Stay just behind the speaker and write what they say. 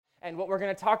And what we're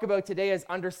going to talk about today is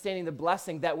understanding the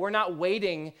blessing, that we're not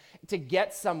waiting to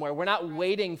get somewhere. We're not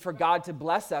waiting for God to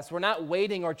bless us. We're not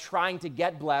waiting or trying to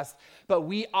get blessed, but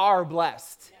we are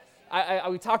blessed.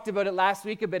 We talked about it last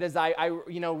week a bit as I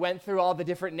went through all the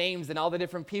different names and all the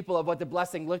different people of what the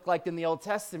blessing looked like in the Old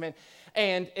Testament.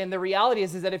 And the reality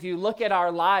is that if you look at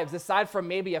our lives, aside from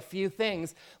maybe a few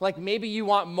things, like maybe you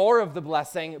want more of the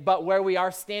blessing, but where we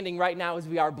are standing right now is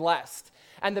we are blessed.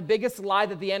 And the biggest lie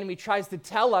that the enemy tries to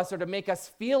tell us or to make us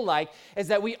feel like is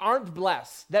that we aren't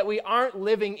blessed, that we aren't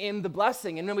living in the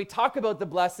blessing. And when we talk about the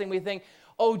blessing, we think,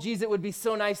 oh, geez, it would be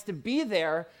so nice to be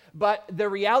there. But the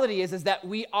reality is that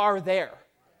we are there,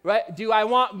 right? Do I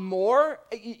want more?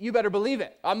 You better believe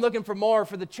it. I'm looking for more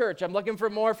for the church. I'm looking for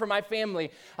more for my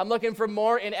family. I'm looking for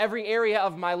more in every area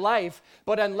of my life.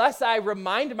 But unless I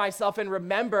remind myself and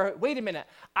remember, wait a minute,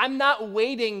 I'm not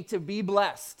waiting to be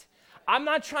blessed. I'm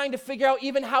not trying to figure out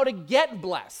even how to get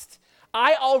blessed.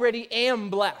 I already am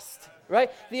blessed, right?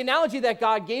 The analogy that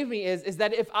God gave me is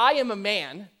that if I am a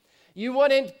man, you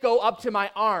wouldn't go up to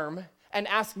my arm and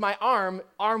ask my arm,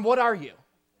 what are you?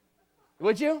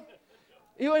 Would you?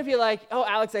 You wouldn't be like, oh,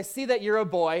 Alex, I see that you're a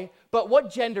boy, but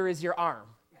what gender is your arm?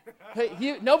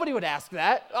 Nobody would ask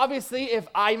that. Obviously, if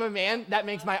I'm a man, that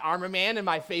makes my arm a man and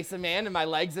my face a man and my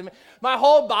legs a man. My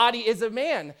whole body is a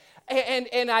man.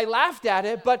 And I laughed at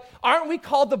it, but aren't we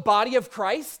called the body of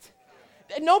Christ?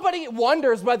 Nobody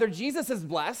wonders whether Jesus is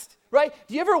blessed, right?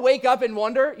 Do you ever wake up and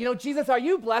wonder, Jesus, are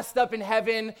you blessed up in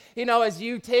heaven, as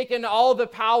you've taken all the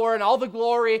power and all the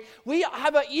glory? We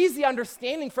have an easy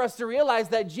understanding for us to realize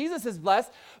that Jesus is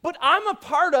blessed, but I'm a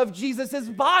part of Jesus's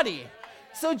body.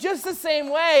 So just the same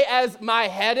way as my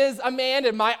head is a man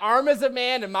and my arm is a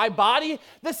man and my body,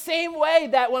 the same way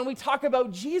that when we talk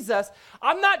about Jesus,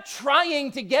 I'm not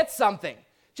trying to get something.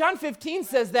 John 15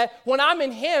 says that when I'm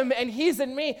in him and he's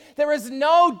in me, there is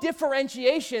no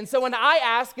differentiation. So when I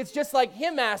ask, it's just like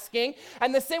him asking.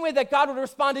 And the same way that God would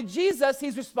respond to Jesus,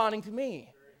 he's responding to me.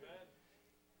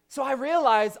 So I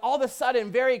realized all of a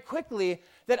sudden very quickly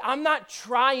that I'm not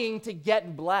trying to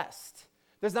get blessed.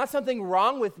 There's not something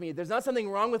wrong with me. There's not something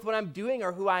wrong with what I'm doing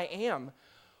or who I am.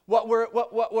 What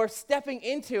we're stepping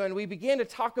into, and we began to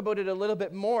talk about it a little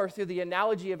bit more through the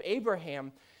analogy of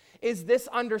Abraham, is this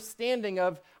understanding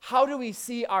of how do we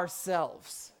see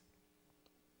ourselves?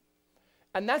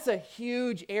 And that's a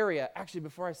huge area. Actually,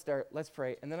 before I start, let's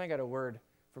pray. And then I got a word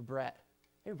for Brett.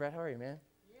 Hey, Brett, how are you, man?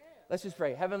 Yeah. Let's just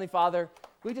pray. Heavenly Father,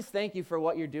 we just thank you for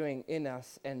what you're doing in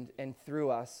us and through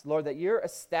us. Lord, that you're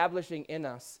establishing in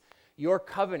us your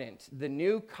covenant, the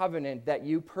new covenant that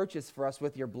you purchased for us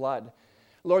with your blood.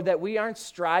 Lord, that we aren't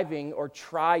striving or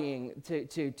trying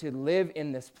to live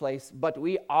in this place, but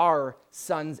we are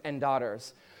sons and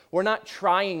daughters. We're not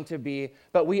trying to be,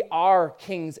 but we are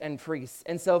kings and priests.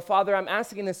 And so, Father, I'm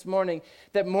asking this morning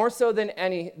that more so than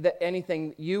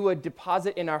anything, you would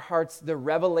deposit in our hearts the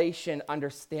revelation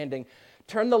understanding.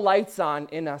 Turn the lights on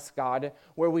in us, God,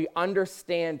 where we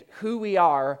understand who we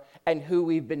are and who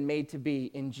we've been made to be.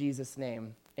 In Jesus'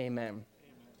 name, amen.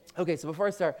 Okay, so before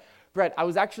I start, Brett, I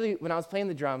was actually, when I was playing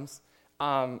the drums,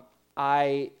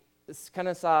 I kind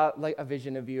of saw like a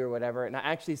vision of you or whatever, and I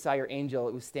actually saw your angel.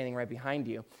 It was standing right behind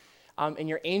you. And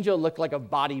your angel looked like a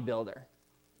bodybuilder.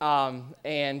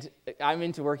 And I'm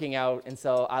into working out, and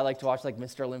so I like to watch like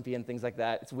Mr. Olympia and things like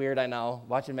that. It's weird, I know,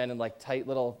 watching men in like tight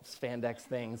little spandex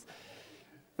things.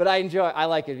 But I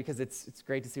like it because it's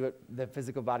great to see what the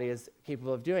physical body is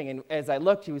capable of doing. And as I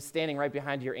looked, he was standing right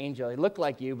behind your angel. He looked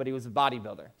like you, but he was a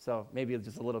bodybuilder. So maybe he was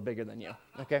just a little bigger than you,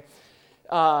 okay?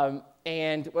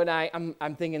 And when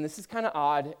I'm thinking, this is kind of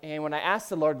odd. And when I asked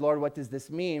the Lord, what does this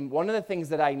mean? One of the things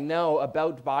that I know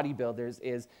about bodybuilders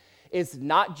is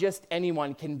not just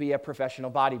anyone can be a professional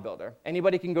bodybuilder.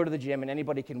 Anybody can go to the gym and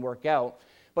anybody can work out.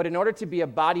 But in order to be a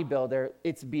bodybuilder,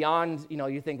 it's beyond,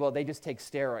 you think, well, they just take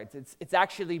steroids. It's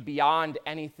actually beyond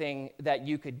anything that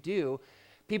you could do.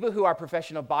 People who are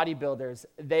professional bodybuilders,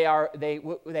 they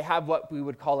have what we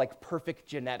would call like perfect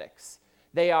genetics.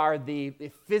 They are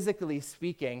physically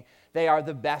speaking, they are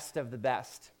the best of the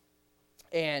best.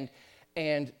 And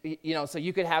so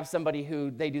you could have somebody who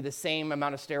they do the same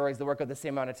amount of steroids, they work out the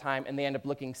same amount of time, and they end up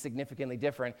looking significantly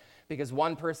different because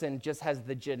one person just has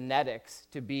the genetics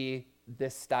to be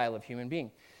this style of human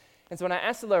being. And so when I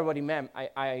asked the Lord what he meant,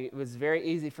 it was very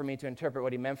easy for me to interpret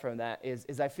what he meant from that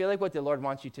is I feel like what the Lord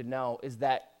wants you to know is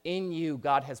that in you,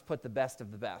 God has put the best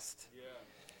of the best. Yeah.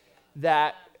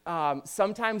 That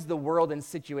sometimes the world and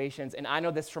situations, and I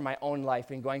know this from my own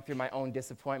life and going through my own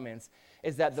disappointments,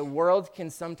 is that the world can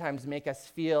sometimes make us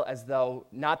feel as though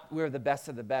not we're the best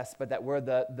of the best, but that we're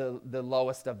the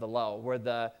lowest of the low. We're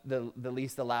the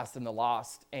least, the last, and the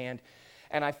lost.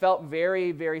 And I felt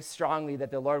very, very strongly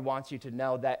that the Lord wants you to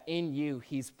know that in you,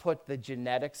 he's put the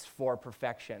genetics for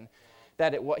perfection.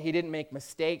 That he didn't make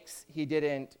mistakes. You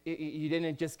didn't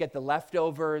just get the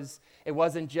leftovers. It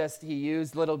wasn't just he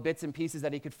used little bits and pieces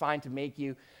that he could find to make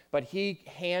you, but he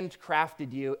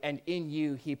handcrafted you, and in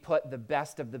you, he put the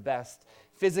best of the best,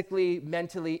 physically,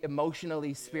 mentally,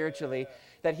 emotionally, spiritually,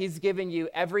 that he's given you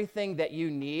everything that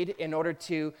you need in order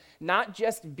to not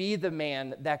just be the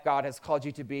man that God has called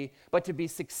you to be, but to be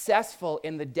successful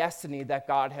in the destiny that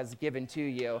God has given to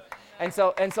you. And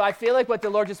so I feel like what the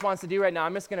Lord just wants to do right now,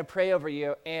 I'm just going to pray over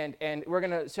you, and we're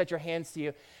going to stretch your hands to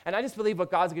you. And I just believe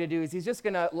what God's going to do is he's just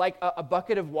going to, like a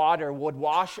bucket of water would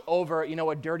wash over,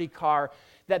 a dirty car,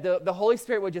 that the Holy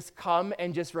Spirit would just come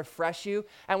and just refresh you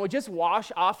and would just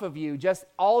wash off of you just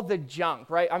all the junk,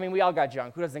 right? I mean, we all got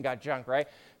junk. Who doesn't got junk, right?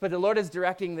 But the Lord is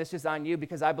directing this just on you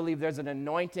because I believe there's an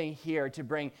anointing here to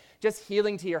bring just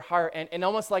healing to your heart, and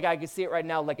almost like I can see it right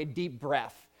now, like a deep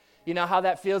breath. You know how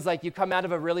that feels like you come out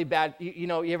of a really bad,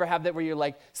 you ever have that where you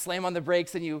like slam on the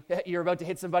brakes and you're about to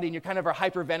hit somebody and you're kind of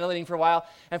hyperventilating for a while,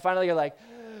 and finally you're like,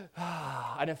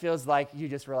 and it feels like you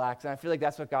just relax. And I feel like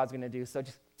that's what God's going to do. So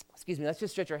let's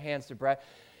just stretch our hands to Brett.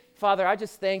 Father, I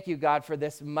just thank you, God, for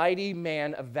this mighty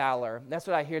man of valor. That's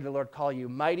what I hear the Lord call you,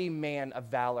 mighty man of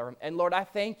valor. And Lord, I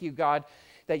thank you, God,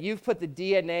 that you've put the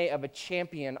DNA of a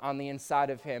champion on the inside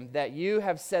of him, that you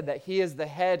have said that he is the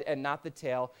head and not the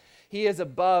tail. He is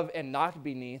above and not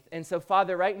beneath. And so,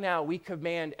 Father, right now, we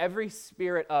command every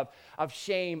spirit of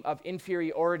shame, of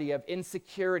inferiority, of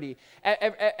insecurity,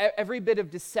 every bit of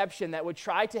deception that would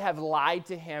try to have lied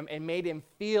to him and made him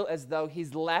feel as though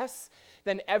he's less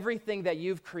than everything that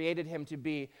you've created him to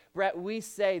be. Brett, we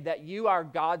say that you are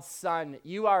God's son.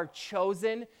 You are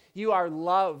chosen. You are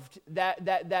loved,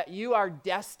 that you are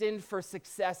destined for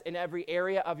success in every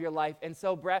area of your life. And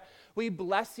so, Brett, we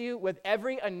bless you with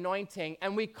every anointing,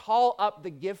 and we call up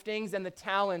the giftings and the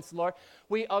talents, Lord.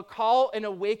 We call an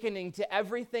awakening to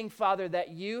everything, Father,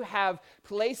 that you have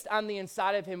placed on the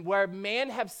inside of him, where man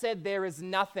have said there is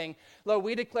nothing. Lord,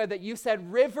 we declare that you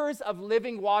said rivers of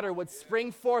living water would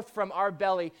spring forth from our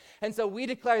belly. And so we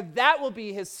declare that will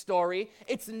be his story.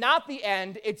 It's not the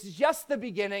end. It's just the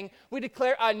beginning. We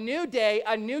declare a new day,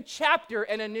 a new chapter,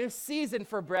 and a new season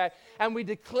for Brett. And we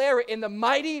declare it in the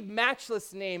mighty,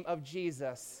 matchless name of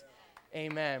Jesus.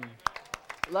 Amen.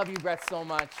 Love you, Brett, so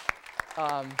much.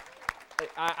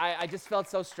 I just felt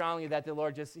so strongly that the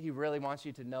Lord he really wants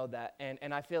you to know that.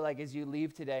 And I feel like as you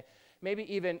leave today,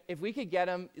 maybe even if we could get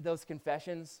him those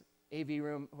confessions, AV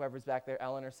room, whoever's back there,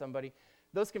 Ellen or somebody,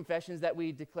 those confessions that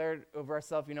we declared over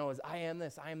ourselves, as I am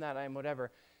this, I am that, I am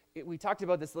whatever. We talked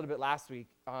about this a little bit last week,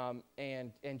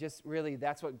 and just really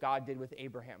that's what God did with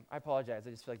Abraham. I apologize. I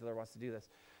just feel like the Lord wants to do this.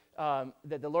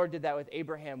 That the Lord did that with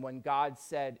Abraham when God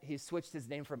said he switched his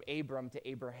name from Abram to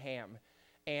Abraham.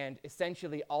 And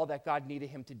essentially all that God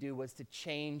needed him to do was to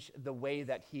change the way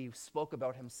that he spoke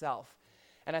about himself.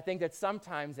 And I think that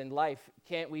sometimes in life,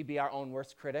 can't we be our own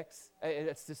worst critics?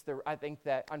 I think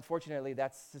that unfortunately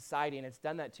that's society, and it's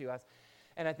done that to us.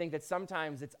 And I think that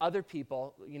sometimes it's other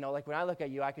people, like when I look at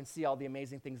you, I can see all the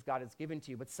amazing things God has given to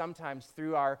you, but sometimes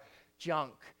through our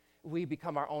junk, we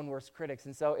become our own worst critics.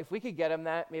 And so if we could get them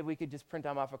that, maybe we could just print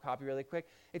them off a copy really quick.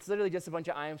 It's literally just a bunch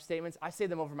of I am statements. I say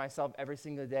them over myself every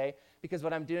single day because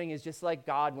what I'm doing is just like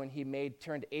God when he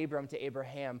turned Abram to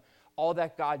Abraham. All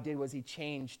that God did was he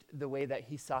changed the way that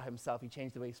he saw himself. He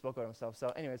changed the way he spoke about himself. So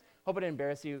anyways, hope I didn't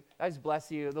embarrass you. I just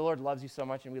bless you. The Lord loves you so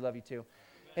much, and we love you too.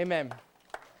 Amen.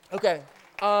 Okay.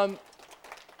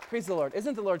 Praise the Lord.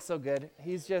 Isn't the Lord so good?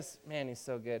 He's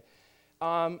so good.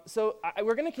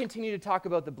 We're going to continue to talk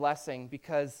about the blessing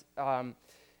because, and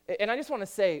I just want to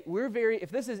say,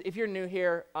 if you're new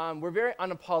here, we're very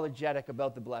unapologetic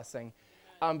about the blessing.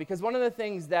 Because one of the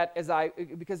things that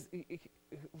because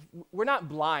we're not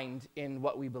blind in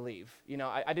what we believe.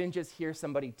 I didn't just hear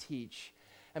somebody teach,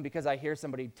 and because I hear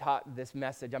somebody taught this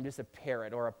message, I'm just a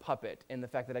parrot or a puppet in the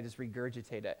fact that I just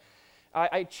regurgitate it.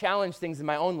 I challenge things in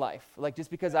my own life. Like just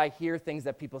because I hear things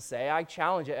that people say, I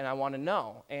challenge it and I want to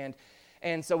know.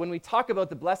 And so when we talk about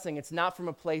the blessing, it's not from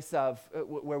a place of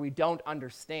where we don't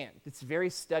understand. It's very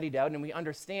studied out and we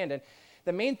understand. And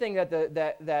the main thing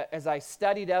that as I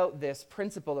studied out this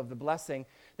principle of the blessing,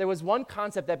 there was one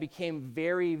concept that became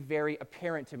very, very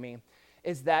apparent to me,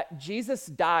 is that Jesus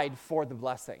died for the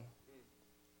blessing.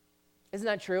 Isn't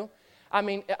that true? I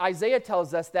mean, Isaiah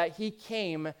tells us that he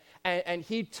came and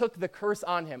he took the curse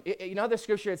on him. The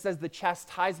scripture, it says the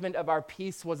chastisement of our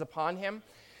peace was upon him.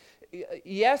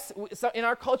 Yes, so in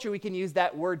our culture, we can use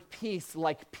that word peace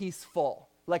like peaceful,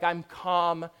 like I'm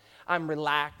calm, I'm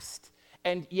relaxed.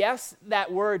 And yes,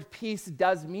 that word peace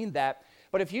does mean that.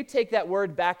 But if you take that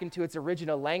word back into its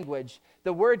original language,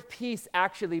 the word peace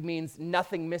actually means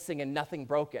nothing missing and nothing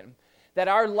broken. That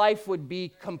our life would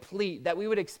be complete, that we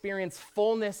would experience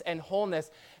fullness and wholeness,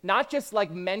 not just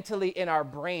like mentally in our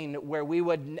brain where we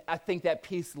would think that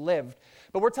peace lived,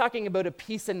 but we're talking about a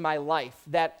peace in my life,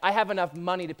 that I have enough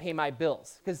money to pay my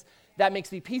bills, because that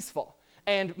makes me peaceful.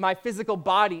 And my physical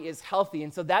body is healthy,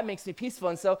 and so that makes me peaceful.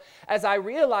 And so as I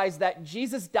realized that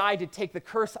Jesus died to take the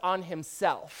curse on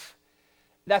himself,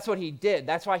 that's what he did.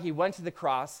 That's why he went to the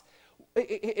cross.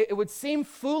 It would seem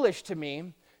foolish to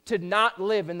me to not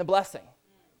live in the blessing.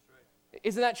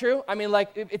 Isn't that true? I mean, like,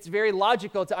 it's very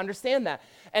logical to understand that.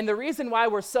 And the reason why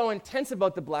we're so intense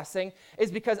about the blessing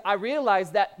is because I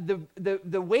realize that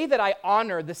the way that I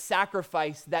honor the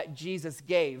sacrifice that Jesus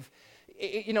gave,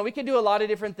 we can do a lot of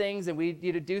different things, and we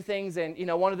need to do things, and,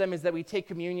 one of them is that we take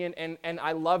communion, and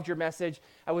I loved your message.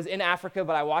 I was in Africa,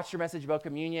 but I watched your message about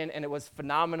communion, and it was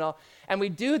phenomenal. And we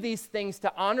do these things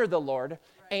to honor the Lord,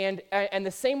 and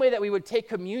the same way that we would take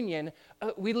communion,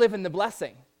 we live in the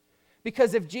blessing.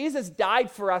 Because if Jesus died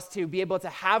for us to be able to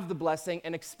have the blessing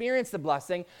and experience the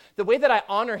blessing, the way that I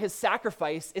honor his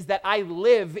sacrifice is that I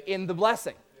live in the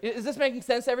blessing. Is this making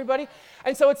sense to everybody?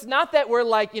 And so it's not that we're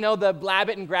like, the blab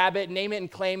it and grab it, name it and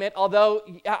claim it, although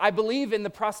I believe in the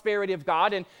prosperity of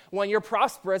God, and when you're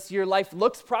prosperous, your life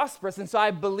looks prosperous, and so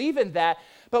I believe in that.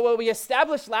 But what we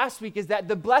established last week is that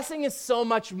the blessing is so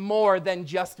much more than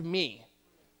just me.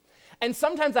 And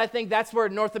sometimes I think that's where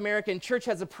North American church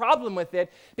has a problem with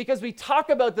it, because we talk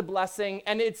about the blessing,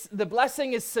 and the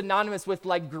blessing is synonymous with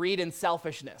like greed and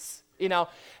selfishness.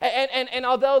 And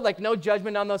although, like, no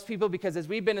judgment on those people, because as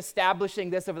we've been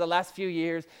establishing this over the last few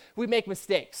years, we make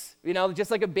mistakes, just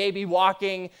like a baby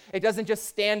walking. It doesn't just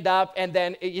stand up and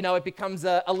then, it becomes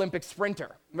an Olympic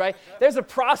sprinter, right? There's a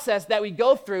process that we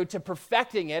go through to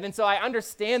perfecting it, and so I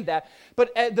understand that.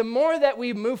 But the more that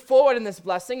we move forward in this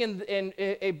blessing,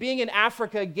 and being in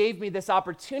Africa gave me this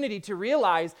opportunity to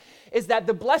realize is that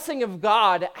the blessing of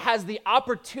God has the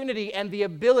opportunity and the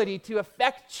ability to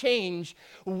affect change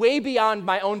way beyond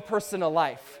my own personal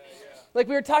life. Like,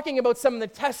 we were talking about some of the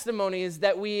testimonies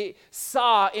that we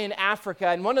saw in Africa,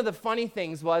 and one of the funny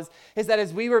things is that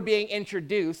as we were being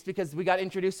introduced, because we got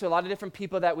introduced to a lot of different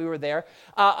people that we were there,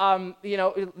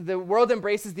 the World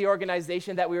Embraces the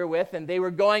organization that we were with, and they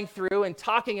were going through and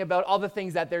talking about all the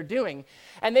things that they're doing.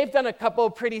 And they've done a couple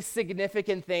pretty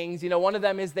significant things. One of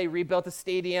them is they rebuilt a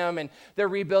stadium, and they're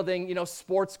rebuilding,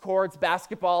 sports courts,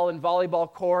 basketball and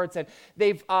volleyball courts, and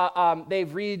they've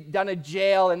redone a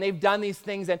jail, and they've done these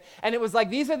things, and it was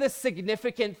like, these are the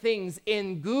significant things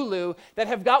in Gulu that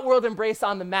have got World Embrace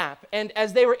on the map. And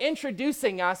as they were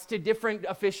introducing us to different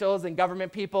officials and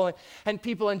government people and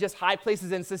people in just high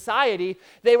places in society,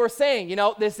 they were saying,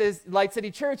 this is Light City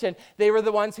Church, and they were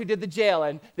the ones who did the jail,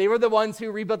 and they were the ones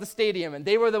who rebuilt the stadium, and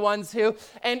they were the ones who,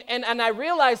 and I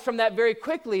realized from that very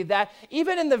quickly that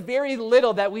even in the very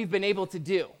little that we've been able to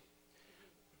do,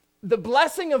 the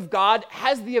blessing of God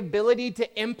has the ability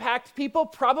to impact people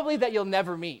probably that you'll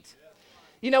never meet.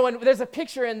 And there's a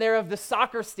picture in there of the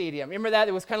soccer stadium. Remember that?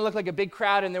 It was kind of looked like a big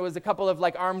crowd, and there was a couple of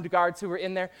like armed guards who were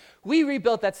in there. We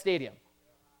rebuilt that stadium.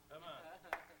 Come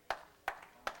on.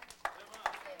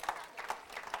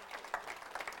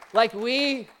 Like,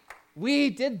 we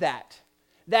did that.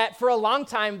 That for a long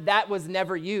time, that was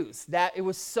never used. That it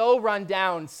was so run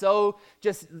down, so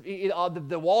just,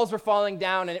 the walls were falling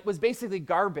down, and it was basically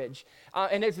garbage.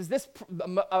 And it was this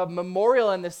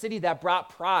memorial in the city that brought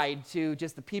pride to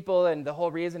just the people and the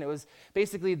whole reason. It was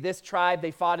basically this tribe,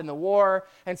 they fought in the war,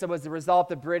 and so as a result,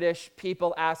 the British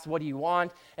people asked, what do you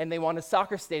want? And they want a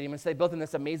soccer stadium, and so they built in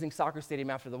this amazing soccer stadium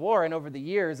after the war, and over the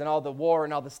years, and all the war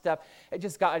and all the stuff, it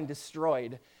just gotten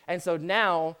destroyed. And so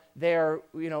now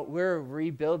we're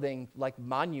rebuilding like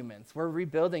monuments. We're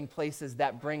rebuilding places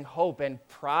that bring hope and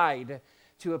pride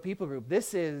to a people group.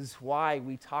 This is why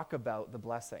we talk about the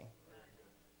blessing.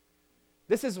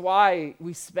 This is why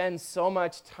we spend so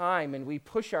much time and we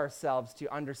push ourselves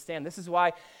to understand. This is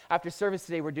why after service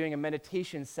today we're doing a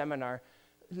meditation seminar,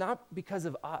 not because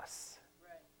of us.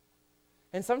 Right.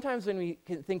 And sometimes when we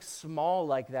can think small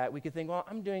like that, we could think, well,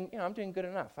 I'm doing good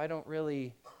enough. I don't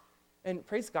really. And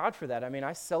praise God for that. I mean,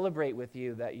 I celebrate with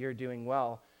you that you're doing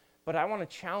well, but I want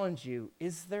to challenge you,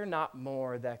 is there not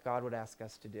more that God would ask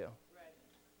us to do? Right.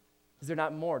 Is there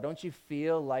not more? Don't you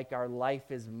feel like our life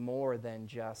is more than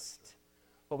just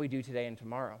what we do today and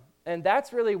tomorrow? And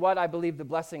that's really what I believe the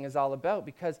blessing is all about,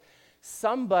 because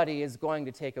somebody is going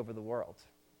to take over the world.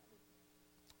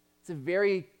 It's a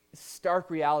very stark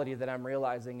reality that I'm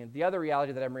realizing, and the other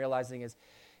reality that I'm realizing is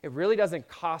it really doesn't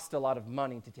cost a lot of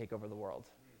money to take over the world.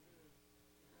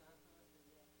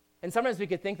 And sometimes we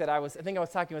could think that I think I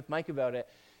was talking with Mike about it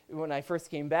when I first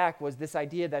came back, was this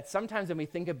idea that sometimes when we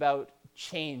think about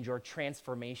change or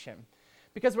transformation,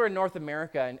 because we're in North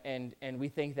America and we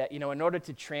think that, in order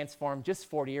to transform just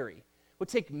Fort Erie, would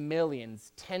take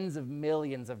millions, tens of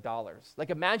millions of dollars. Like,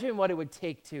 imagine what it would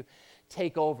take to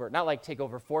take over, not like take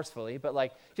over forcefully, but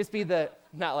like just be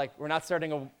not like we're not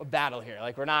starting a battle here.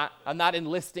 Like I'm not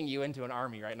enlisting you into an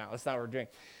army right now. That's not what we're doing.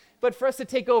 But for us to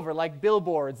take over like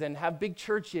billboards and have big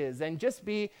churches and just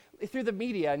be through the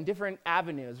media and different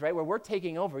avenues, right, where we're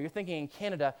taking over. You're thinking in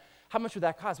Canada, how much would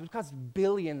that cost? It would cost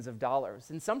billions of dollars.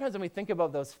 And sometimes when we think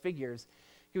about those figures,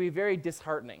 it can be very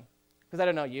disheartening. Because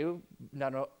I don't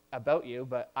know about you,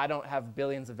 but I don't have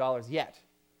billions of dollars yet.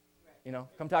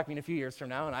 Come talk to me in a few years from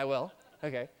now, and I will.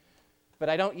 Okay. But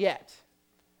I don't yet.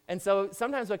 And so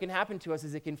sometimes what can happen to us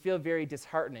is it can feel very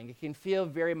disheartening. It can feel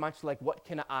very much like, what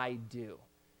can I do?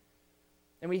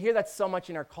 And we hear that so much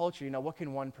in our culture, what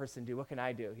can one person do? What can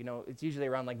I do? It's usually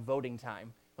around like voting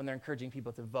time when they're encouraging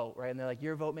people to vote, right? And they're like,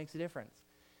 your vote makes a difference.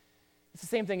 It's the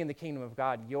same thing in the kingdom of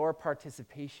God. Your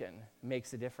participation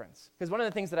makes a difference. Because one of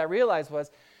the things that I realized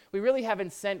was we really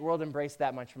haven't sent World Embrace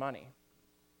that much money.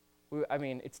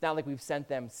 It's not like we've sent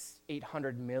them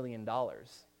 $800 million.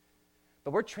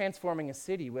 But we're transforming a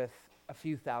city with a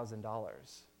few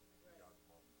 $1,000s.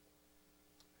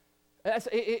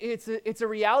 It's a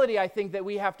reality, I think, that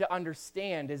we have to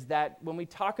understand, is that when we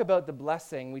talk about the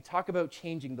blessing, we talk about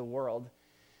changing the world,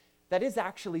 that is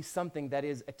actually something that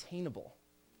is attainable.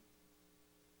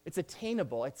 It's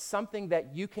attainable. It's something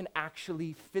that you can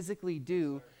actually physically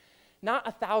do, not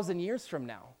 1,000 years from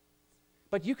now,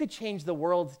 but you could change the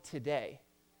world today.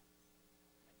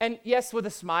 And yes, with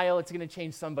a smile, it's going to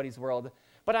change somebody's world,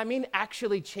 but I mean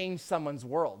actually change someone's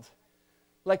world.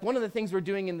 Like one of the things we're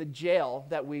doing in the jail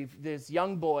there's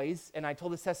young boys, and I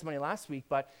told this testimony last week,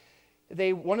 but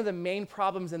one of the main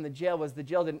problems in the jail was the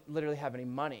jail didn't literally have any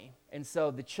money. And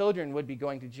so the children would be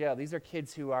going to jail. These are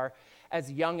kids who are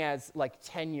as young as like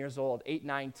 10 years old, 8,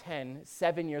 9, 10,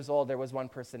 7 years old, there was one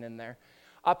person in there,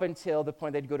 up until the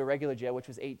point they'd go to regular jail, which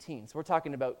was 18. So we're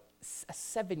talking about a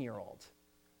 7-year-old.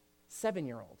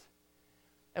 7-year-old.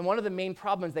 And one of the main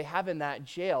problems they have in that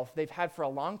jail, they've had for a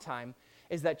long time,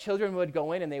 is that children would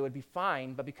go in and they would be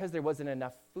fine, but because there wasn't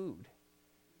enough food,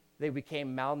 they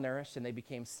became malnourished and they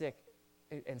became sick,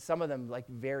 and some of them like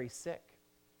very sick.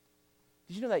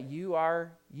 Did you know that you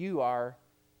are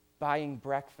buying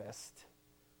breakfast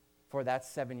for that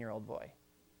 7-year-old boy?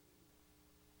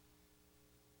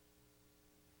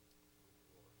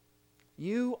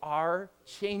 You are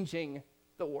changing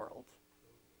the world.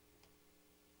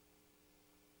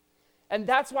 And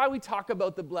that's why we talk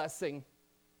about the blessing.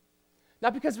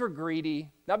 Not because we're greedy,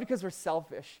 not because we're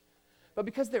selfish, but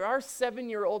because there are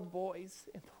 7-year-old boys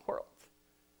in the world.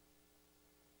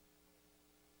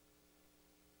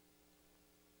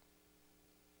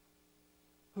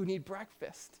 Who need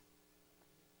breakfast.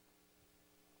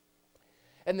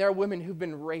 And there are women who've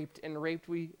been raped.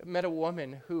 We met a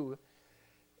woman who,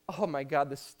 oh my God,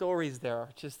 the stories there are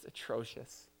just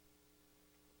atrocious.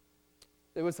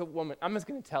 There was a woman, I'm just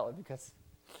going to tell it because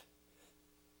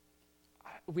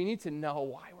we need to know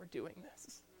why we're doing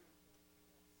this.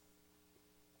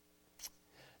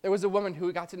 There was a woman who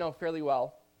we got to know fairly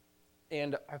well,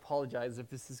 and I apologize if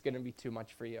this is going to be too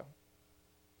much for you,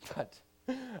 but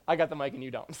I got the mic and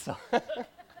you don't, so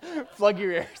plug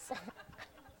your ears.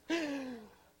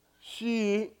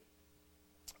 She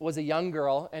was a young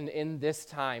girl, and in this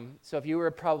time, so if you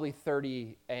were probably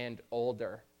 30 and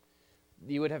older,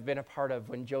 you would have been a part of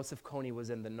when Joseph Kony was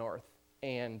in the North,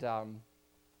 and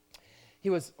he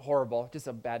was horrible, just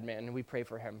a bad man, and we pray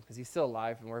for him because he's still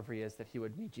alive, and wherever he is, that he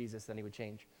would meet Jesus, and he would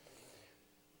change.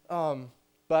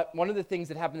 But one of the things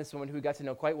that happened to this woman who we got to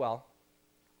know quite well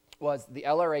was the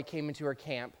LRA came into her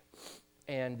camp,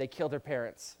 and they killed her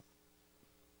parents.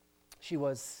 She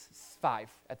was 5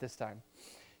 at this time.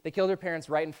 They killed her parents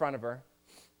right in front of her.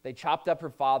 They chopped up her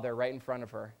father right in front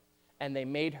of her, and they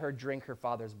made her drink her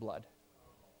father's blood.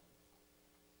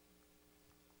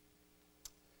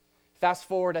 Fast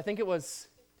forward, I think it was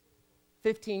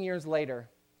 15 years later,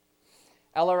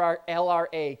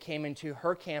 LRA came into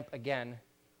her camp again,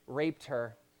 raped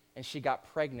her, and she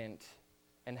got pregnant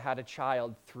and had a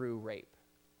child through rape.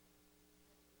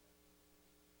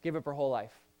 Gave up her whole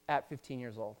life at 15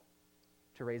 years old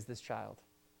to raise this child.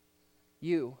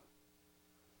 You,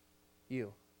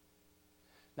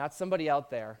 not somebody out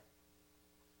there,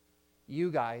 you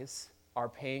guys are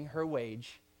paying her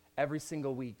wage every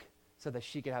single week so that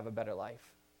she could have a better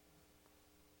life.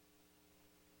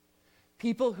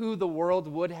 People who the world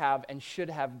would have and should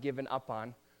have given up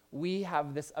on, we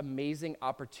have this amazing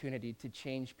opportunity to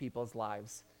change people's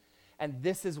lives. And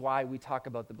this is why we talk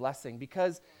about the blessing,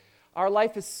 because our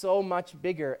life is so much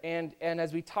bigger. And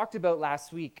as we talked about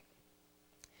last week,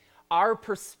 our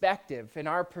perspective and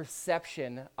our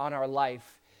perception on our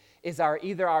life is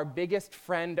either our biggest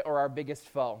friend or our biggest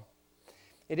foe.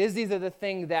 It is either the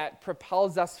thing that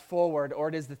propels us forward or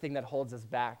it is the thing that holds us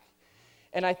back.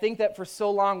 And I think that for so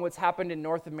long what's happened in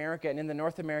North America and in the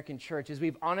North American church is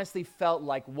we've honestly felt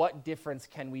like, what difference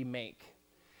can we make?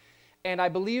 And I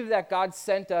believe that God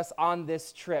sent us on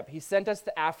this trip. He sent us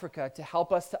to Africa to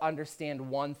help us to understand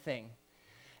one thing,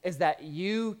 is that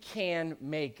you can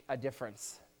make a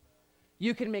difference.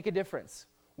 You can make a difference.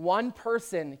 One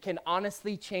person can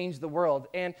honestly change the world.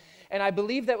 And I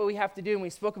believe that what we have to do, and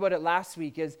we spoke about it last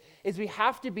week, is we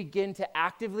have to begin to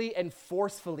actively and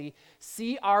forcefully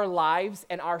see our lives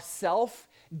and ourself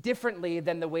differently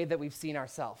than the way that we've seen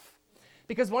ourselves.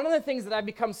 Because one of the things that I've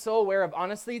become so aware of,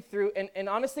 honestly, and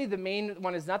honestly, the main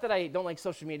one is not that I don't like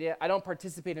social media. I don't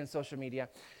participate in social media.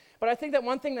 But I think that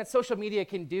one thing that social media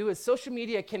can do is social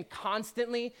media can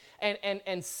constantly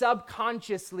and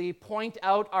subconsciously point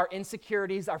out our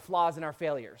insecurities, our flaws, and our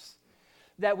failures.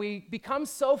 That we become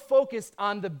so focused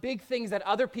on the big things that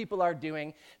other people are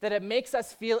doing that it makes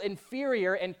us feel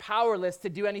inferior and powerless to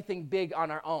do anything big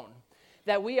on our own.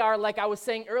 That we are, like I was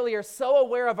saying earlier, so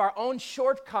aware of our own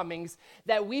shortcomings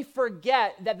that we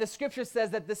forget that the scripture says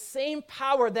that the same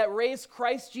power that raised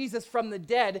Christ Jesus from the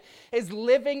dead is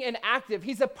living and active.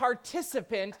 He's a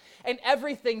participant in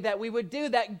everything that we would do,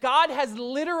 that God has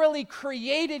literally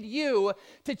created you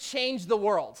to change the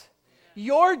world.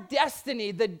 Your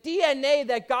destiny, the DNA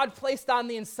that God placed on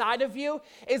the inside of you,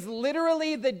 is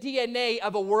literally the DNA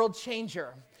of a world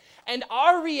changer. And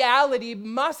our reality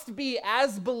must be,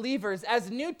 as believers,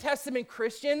 as New Testament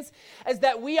Christians, is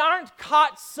that we aren't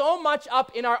caught so much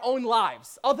up in our own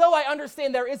lives. Although I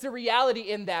understand there is a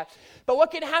reality in that. But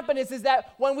what can happen is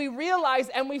that when we realize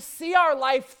and we see our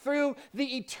life through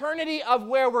the eternity of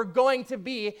where we're going to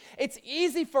be, it's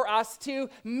easy for us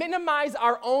to minimize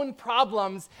our own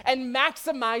problems and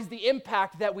maximize the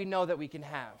impact that we know that we can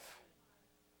have.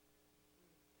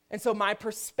 And so my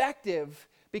perspective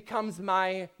becomes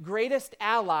my greatest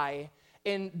ally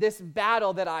in this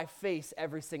battle that I face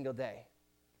every single day.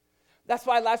 That's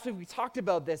why last week we talked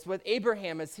about this with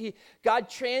Abraham, as God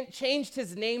changed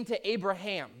his name to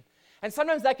Abraham. And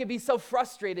sometimes that can be so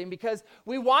frustrating because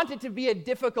we want it to be a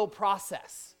difficult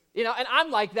process. And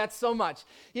I'm like that so much.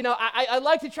 I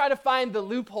like to try to find the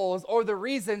loopholes or the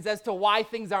reasons as to why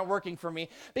things aren't working for me,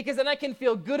 because then I can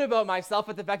feel good about myself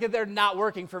at the fact that they're not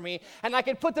working for me, and I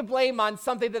can put the blame on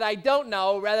something that I don't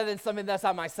know rather than something that's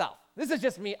on myself. This is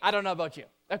just me. I don't know about you,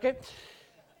 okay?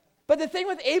 But the thing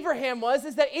with Abraham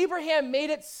is that Abraham made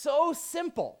it so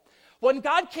simple. When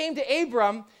God came to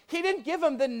Abram, he didn't give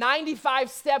him the 95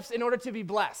 steps in order to be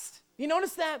blessed. You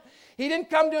notice that? He didn't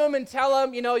come to him and tell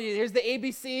him, here's the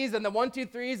ABCs and the 1, 2,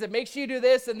 3s, and make sure you do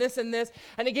this and this and this.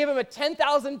 And he gave him a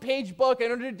 10,000-page book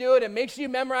in order to do it, and make sure you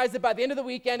memorize it by the end of the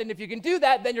weekend, and if you can do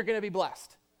that, then you're going to be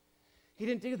blessed. He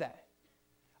didn't do that.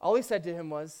 All he said to him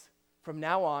was, from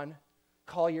now on,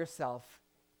 call yourself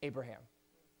Abraham.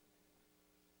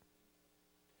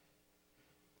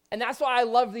 And that's why I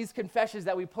love these confessions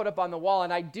that we put up on the wall.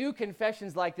 And I do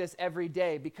confessions like this every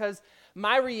day because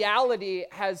my reality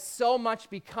has so much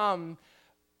become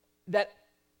that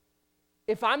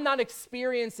if I'm not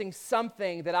experiencing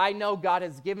something that I know God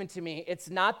has given to me, it's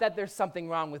not that there's something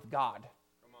wrong with God.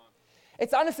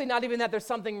 It's honestly not even that there's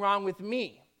something wrong with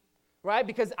me, right?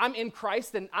 Because I'm in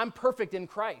Christ and I'm perfect in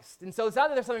Christ. And so it's not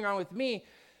that there's something wrong with me.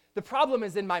 The problem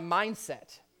is in my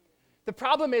mindset. The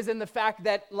problem is in the fact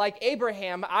that, like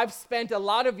Abraham, I've spent a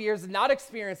lot of years not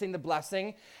experiencing the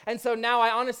blessing, and so now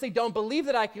I honestly don't believe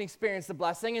that I can experience the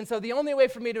blessing, and so the only way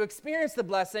for me to experience the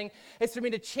blessing is for me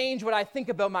to change what I think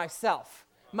about myself.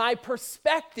 My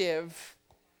perspective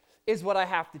is what I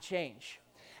have to change.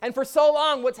 And for so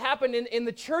long, what's happened in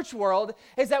the church world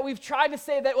is that we've tried to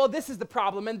say that, well, this is the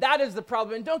problem, and that is the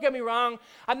problem. And don't get me wrong,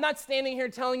 I'm not standing here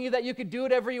telling you that you could do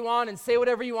whatever you want and say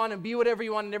whatever you want and be whatever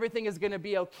you want and everything is going to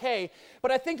be okay.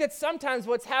 But I think that sometimes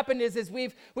what's happened is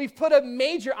we've put a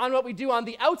major on what we do on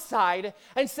the outside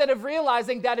instead of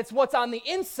realizing that it's what's on the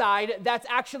inside that's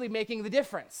actually making the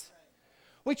difference.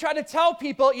 We try to tell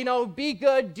people, be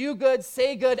good, do good,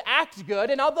 say good, act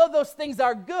good. And although those things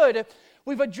are good,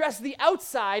 we've addressed the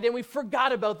outside and we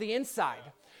forgot about the inside.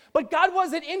 But God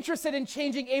wasn't interested in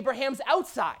changing Abraham's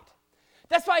outside.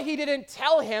 That's why he didn't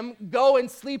tell him, go and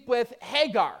sleep with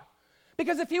Hagar.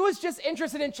 Because if he was just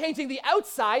interested in changing the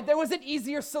outside, there was an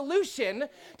easier solution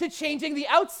to changing the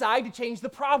outside to change the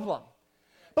problem.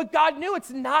 But God knew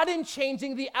it's not in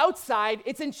changing the outside,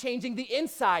 it's in changing the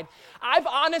inside. I've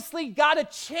honestly got to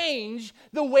change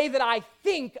the way that I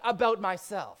think about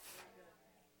myself.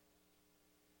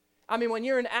 I mean, when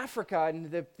you're in Africa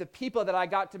and the people that I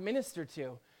got to minister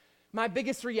to, my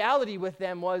biggest reality with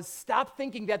them was stop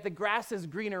thinking that the grass is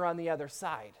greener on the other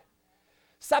side.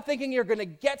 Stop thinking you're going to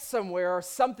get somewhere or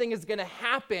something is going to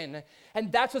happen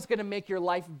and that's what's going to make your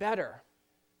life better.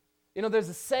 You know, there's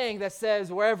a saying that says,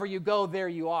 wherever you go, there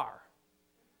you are.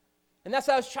 And that's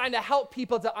what I was trying to help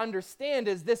people to understand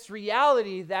is this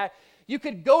reality that you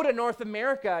could go to North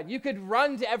America, you could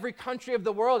run to every country of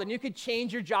the world, and you could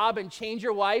change your job and change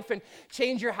your wife and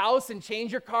change your house and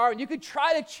change your car, and you could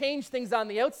try to change things on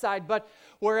the outside, but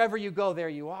wherever you go, there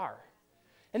you are.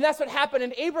 And that's what happened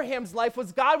in Abraham's life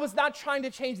was God was not trying to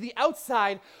change the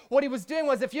outside. What he was doing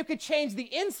was if you could change the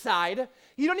inside,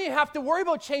 you don't even have to worry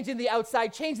about changing the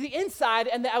outside. Change the inside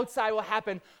and the outside will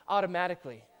happen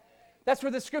automatically. That's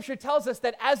where the scripture tells us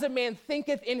that as a man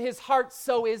thinketh in his heart,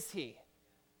 so is he.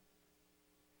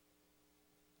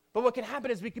 But what can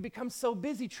happen is we can become so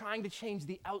busy trying to change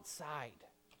the outside.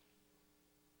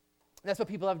 That's what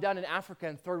people have done in Africa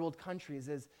and third world countries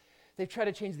is they've tried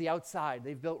to change the outside.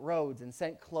 They've built roads and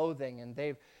sent clothing and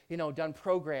they've, done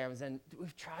programs and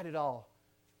we've tried it all.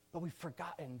 But we've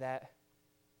forgotten that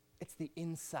it's the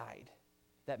inside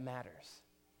that matters.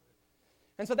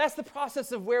 And so that's the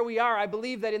process of where we are. I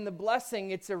believe that in the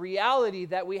blessing, it's a reality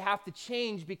that we have to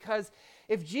change because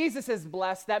if Jesus is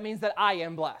blessed, that means that I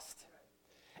am blessed.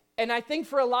 And I think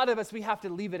for a lot of us, we have to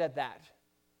leave it at that.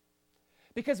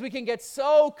 Because we can get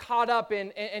so caught up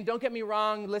in, and don't get me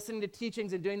wrong, listening to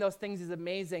teachings and doing those things is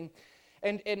amazing.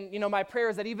 And my prayer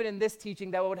is that even in this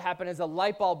teaching, that what would happen is a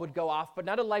light bulb would go off, but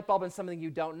not a light bulb in something you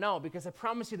don't know. Because I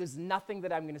promise you there's nothing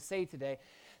that I'm going to say today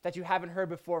that you haven't heard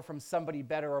before from somebody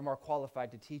better or more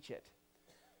qualified to teach it.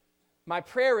 My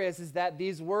prayer is that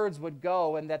these words would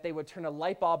go and that they would turn a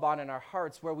light bulb on in our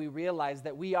hearts where we realize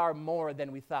that we are more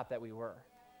than we thought that we were.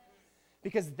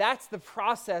 Because that's the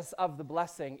process of the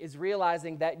blessing, is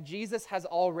realizing that Jesus has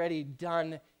already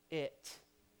done it.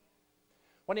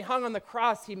 When he hung on the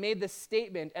cross, he made this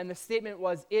statement, and the statement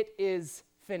was, it is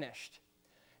finished.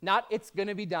 Not, it's going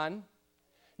to be done.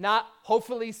 Not,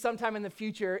 hopefully sometime in the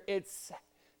future,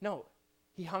 no.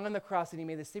 He hung on the cross and he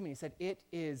made this statement. He said, it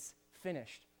is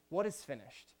finished. What is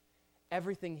finished?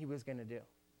 Everything he was going to do.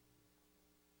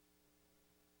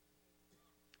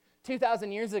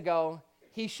 2,000 years ago,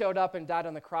 he showed up and died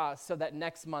on the cross so that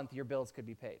next month your bills could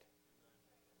be paid.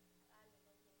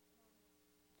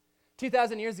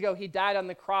 2,000 years ago, he died on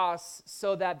the cross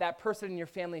so that that person in your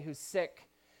family who's sick,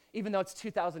 even though it's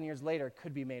 2,000 years later,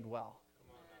 could be made well.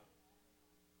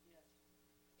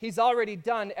 He's already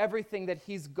done everything that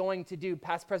he's going to do,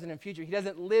 past, present, and future. He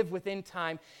doesn't live within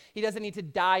time. He doesn't need to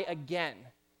die again.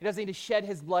 He doesn't need to shed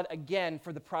his blood again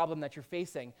for the problem that you're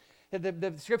facing.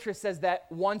 The scripture says that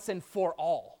once and for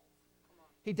all.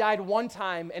 He died one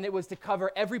time, and it was to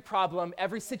cover every problem,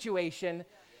 every situation.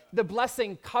 The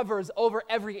blessing covers over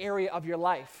every area of your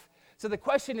life. So the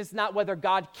question is not whether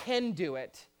God can do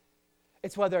it.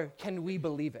 It's whether can we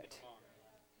believe it.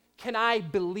 Can I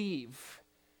believe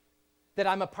that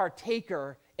I'm a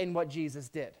partaker in what Jesus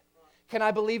did? Can I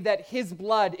believe that his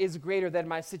blood is greater than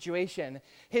my situation?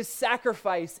 His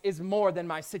sacrifice is more than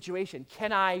my situation.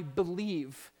 Can I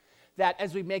believe that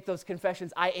as we make those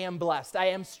confessions, I am blessed, I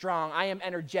am strong, I am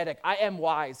energetic, I am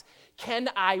wise? Can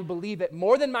I believe it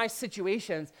more than my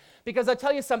situations? Because I'll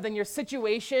tell you something, your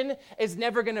situation is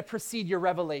never going to precede your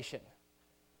revelation.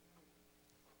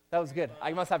 That was good.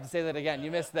 I must have to say that again. You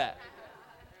missed that.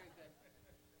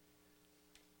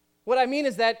 What I mean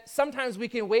is that sometimes we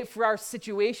can wait for our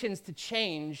situations to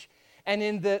change, and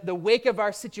in the wake of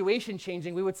our situation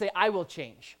changing, we would say, I will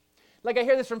change. Like I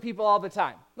hear this from people all the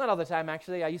time. Not all the time,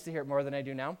 actually. I used to hear it more than I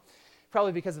do now.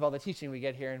 Probably because of all the teaching we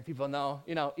get here, and people know,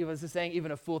 it was the saying,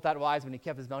 even a fool thought wise when he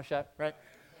kept his mouth shut, right?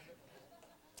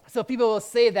 So people will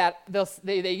say that,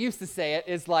 they used to say it,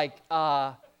 is like,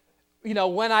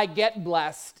 when I get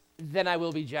blessed, then I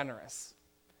will be generous.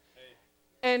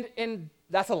 And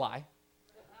that's a lie.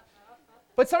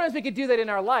 But sometimes we could do that in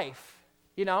our life,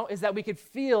 is that we could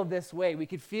feel this way. We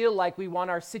could feel like we want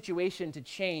our situation to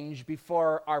change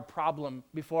before our problem,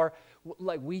 before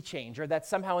we change, or that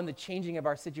somehow in the changing of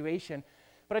our situation.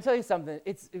 But I tell you something,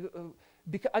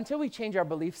 until we change our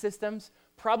belief systems,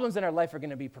 problems in our life are going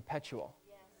to be perpetual.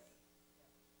 Yes.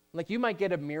 Like you might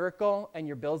get a miracle and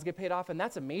your bills get paid off, and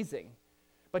that's amazing.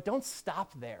 But don't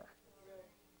stop there.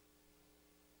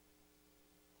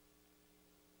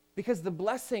 Because the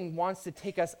blessing wants to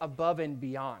take us above and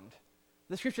beyond.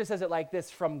 The scripture says it like this,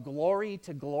 from glory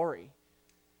to glory.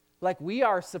 like we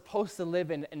are supposed to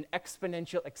live in an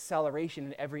exponential acceleration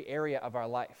in every area of our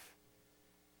life.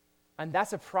 And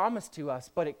that's a promise to us,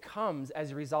 but it comes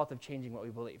as a result of changing what we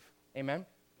believe. Amen?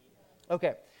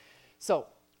 Okay, so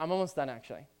I'm almost done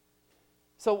actually.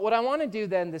 So what I want to do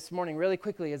then this morning really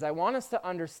quickly is I want us to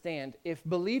understand if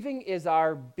believing is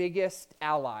our biggest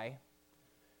ally,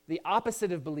 the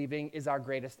opposite of believing is our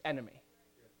greatest enemy.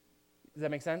 Does that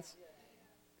make sense?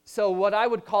 So what I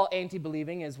would call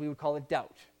anti-believing is we would call it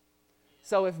doubt.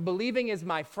 So if believing is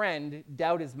my friend,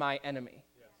 doubt is my enemy.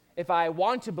 If I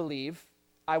want to believe,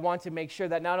 I want to make sure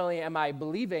that not only am I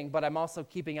believing, but I'm also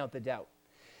keeping out the doubt.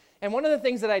 And one of the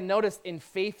things that I noticed in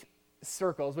faith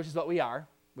circles, which is what we are,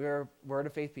 we're word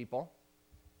of faith people,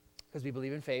 because we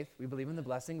believe in faith, we believe in the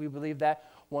blessing, we believe that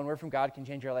one word from God can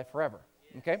change our life forever,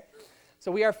 okay?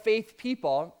 So we are faith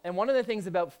people, and one of the things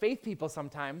about faith people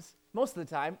sometimes, most of the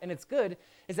time, and it's good,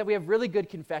 is that we have really good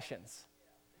confessions,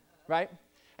 right?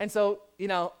 And so,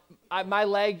 my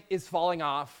leg is falling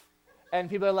off, and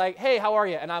people are like, hey, how are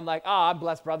you? And I'm like, I'm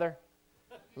blessed, brother.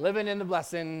 Living in the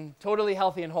blessing, totally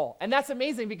healthy and whole. And that's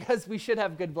amazing because we should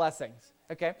have good blessings,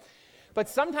 okay? But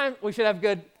sometimes we should have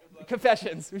good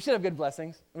confessions. We should have good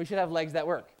blessings. And we should have legs that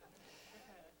work.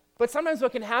 But sometimes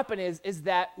what can happen is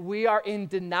that we are in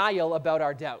denial about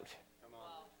our doubt,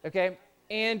 okay?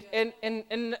 And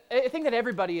I think that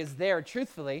everybody is there,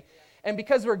 truthfully. And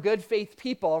because we're good faith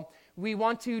people, we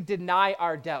want to deny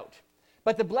our doubt.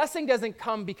 But the blessing doesn't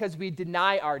come because we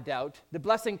deny our doubt. The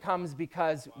blessing comes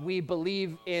because we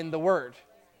believe in the word.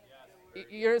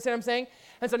 You understand what I'm saying?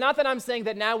 And so not that I'm saying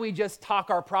that now we just talk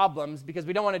our problems, because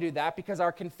we don't want to do that, because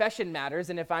our confession matters.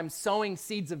 And if I'm sowing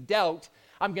seeds of doubt,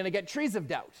 I'm going to get trees of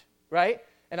doubt, right?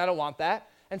 And I don't want that.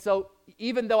 And so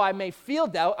even though I may feel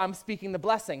doubt, I'm speaking the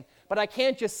blessing. But I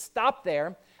can't just stop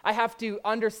there. I have to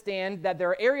understand that there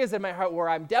are areas in my heart where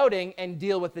I'm doubting and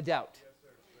deal with the doubt.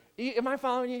 Am I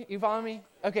following you? You following me?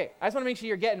 Okay, I just want to make sure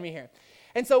you're getting me here.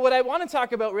 And so what I want to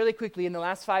talk about really quickly in the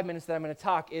last 5 minutes that I'm going to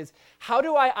talk is how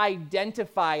do I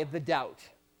identify the doubt?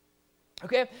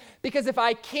 Okay? Because if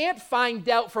I can't find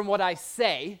doubt from what I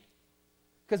say,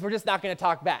 because we're just not going to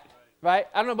talk back, right?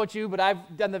 I don't know about you, but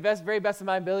I've done the very best of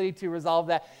my ability to resolve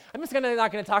that. I'm just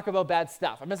not going to talk about bad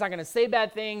stuff. I'm just not going to say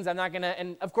bad things. I'm not going to,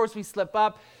 and of course we slip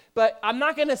up, but I'm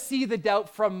not going to see the doubt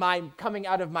from coming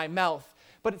out of my mouth.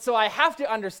 But so I have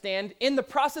to understand, in the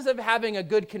process of having a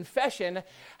good confession,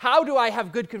 how do I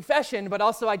have good confession, but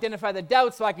also identify the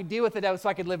doubt so I can deal with the doubt so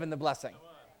I can live in the blessing?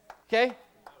 Okay?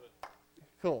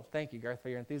 Cool. Thank you, Garth, for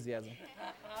your enthusiasm.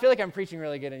 I feel like I'm preaching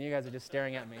really good and you guys are just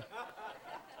staring at me.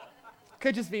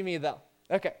 Could just be me, though.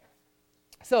 Okay.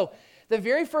 So the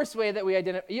very first way that we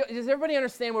identify, does everybody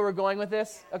understand where we're going with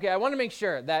this? Okay, I want to make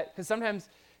sure that, because sometimes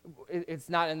it's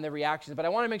not in the reactions, but I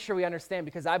want to make sure we understand,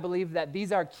 because I believe that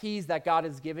these are keys that God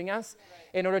is giving us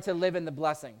in order to live in the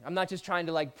blessing. I'm not just trying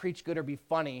to preach good or be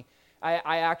funny.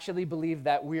 I actually believe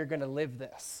that we're going to live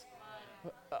this.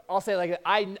 I'll say it like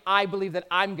I believe that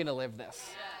I'm going to live this.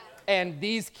 And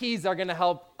these keys are going to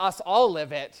help us all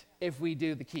live it if we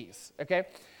do the keys, okay?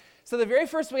 So the very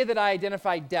first way that I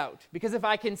identify doubt, because if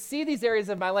I can see these areas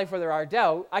of my life where there are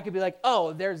doubt, I could be like,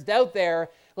 oh, there's doubt there,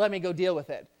 let me go deal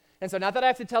with it. And so not that I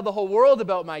have to tell the whole world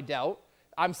about my doubt,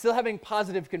 I'm still having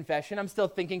positive confession, I'm still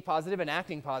thinking positive and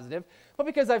acting positive, but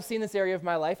because I've seen this area of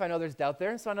my life, I know there's doubt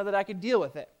there, so I know that I can deal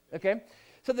with it, okay?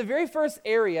 So the very first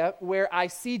area where I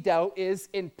see doubt is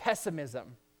in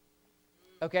pessimism,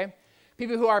 okay?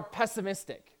 People who are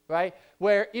pessimistic, right?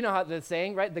 Where, you know how the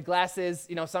saying, right? The glass is,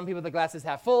 some people the glass is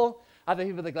half full, other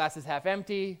people the glass is half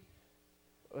empty,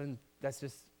 and that's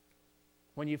just,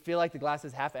 when you feel like the glass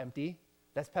is half empty,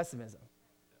 that's pessimism.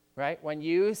 Right? When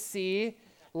you see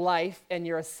life and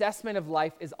your assessment of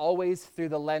life is always through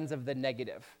the lens of the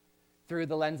negative, through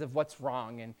the lens of what's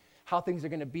wrong and how things are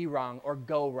going to be wrong or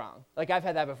go wrong. Like I've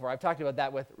had that before. I've talked about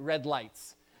that with red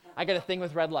lights. I got a thing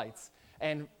with red lights,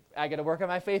 and I got to work on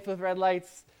my faith with red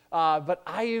lights. But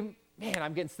I'm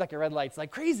getting stuck at red lights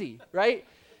like crazy, right?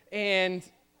 And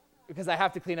because I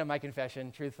have to clean up my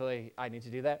confession, truthfully, I need to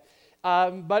do that.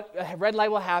 But a red light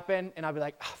will happen, and I'll be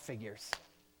like, figures,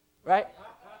 right?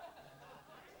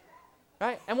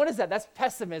 Right? And what is that? That's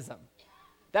pessimism.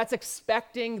 That's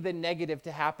expecting the negative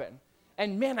to happen.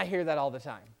 And man, I hear that all the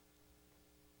time.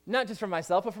 Not just from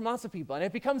myself, but from lots of people. And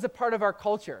it becomes a part of our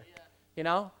culture.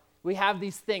 We have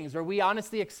these things where we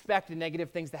honestly expect negative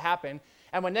things to happen.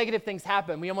 And when negative things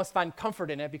happen, we almost find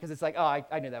comfort in it because it's like,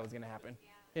 I knew that was going to happen.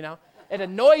 It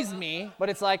annoys me, but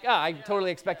it's like, I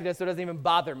totally expected it, so it doesn't even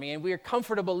bother me. And we are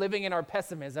comfortable living in our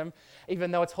pessimism,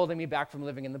 even though it's holding me back from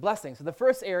living in the blessing. So the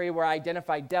first area where I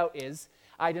identify doubt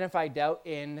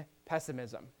in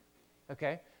pessimism,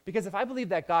 okay? Because if I believe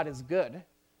that God is good,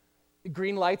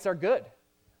 Green lights are good.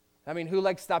 I mean, who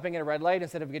likes stopping at a red light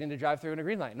instead of getting to drive through in a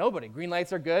green light? Nobody. Green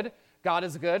lights are good. God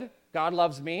is good. God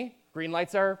loves me. Green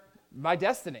lights are my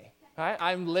destiny. Right?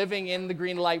 I'm living in the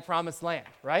green light promised land,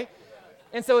 right?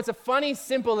 And so it's a funny,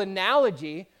 simple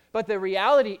analogy, but the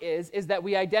reality is that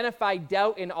we identify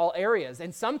doubt in all areas.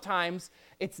 And sometimes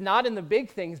it's not in the big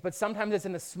things, but sometimes it's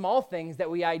in the small things that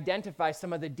we identify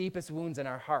some of the deepest wounds in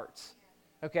our hearts,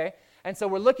 okay? And so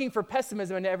we're looking for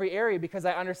pessimism in every area because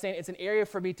I understand it's an area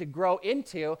for me to grow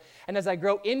into. And as I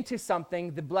grow into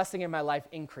something, the blessing in my life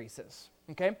increases,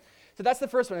 okay? So that's the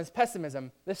first one, is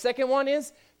pessimism. The second one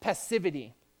is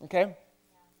passivity, okay?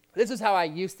 This is how I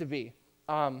used to be,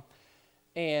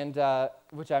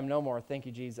 which I'm no more, thank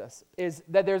you, Jesus, is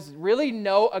that there's really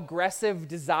no aggressive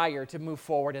desire to move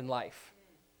forward in life.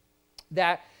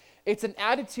 That it's an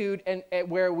attitude and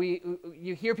where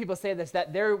you hear people say this,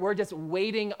 that we're just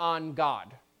waiting on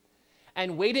God.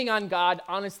 And waiting on God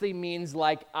honestly means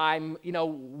like I'm,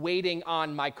 waiting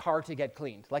on my car to get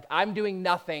cleaned. Like I'm doing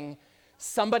nothing,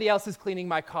 somebody else is cleaning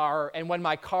my car, and when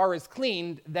my car is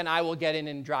cleaned, then I will get in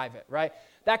and drive it, right?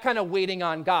 That kind of waiting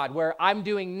on God, where I'm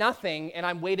doing nothing and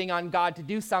I'm waiting on God to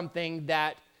do something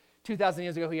that 2,000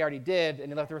 years ago he already did, and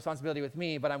he left the responsibility with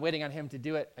me, but I'm waiting on him to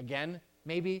do it again,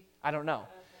 maybe? I don't know.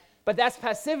 But that's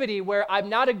passivity, where I'm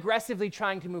not aggressively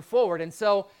trying to move forward. And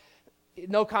so,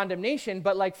 no condemnation,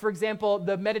 but like, for example,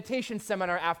 the meditation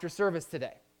seminar after service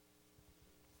today.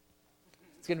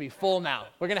 It's going to be full now.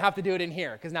 We're going to have to do it in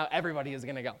here, because now everybody is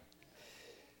going to go.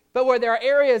 But where there are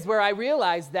areas where I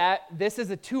realize that this is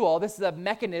a tool, this is a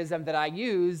mechanism that I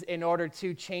use in order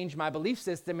to change my belief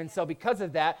system. And so because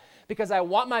of that, because I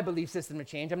want my belief system to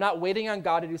change, I'm not waiting on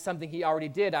God to do something he already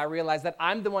did. I realize that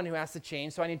I'm the one who has to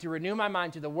change. So I need to renew my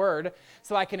mind to the word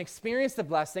so I can experience the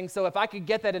blessing. So if I could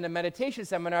get that in a meditation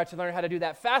seminar to learn how to do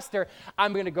that faster,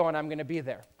 I'm going to go and I'm going to be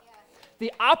there. Yeah.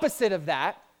 The opposite of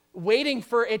that, waiting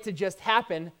for it to just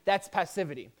happen, that's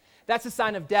passivity. That's a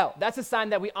sign of doubt. That's a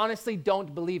sign that we honestly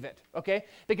don't believe it, okay?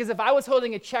 Because if I was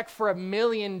holding a check for $1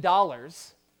 million,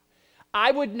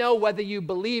 I would know whether you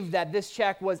believe that this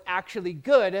check was actually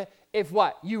good if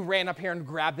what? You ran up here and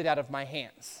grabbed it out of my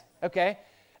hands, okay?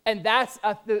 And that's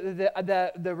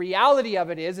the reality of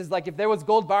it is like if there was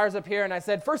gold bars up here and I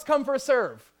said, first come, first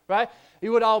serve, right?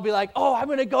 You would all be like, oh, I'm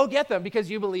going to go get them because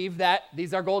you believe that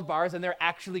these are gold bars and they're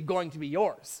actually going to be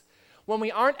yours. When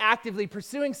we aren't actively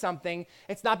pursuing something,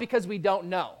 it's not because we don't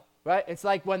know, right? It's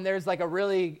like when there's like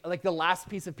the last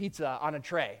piece of pizza on a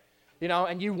tray,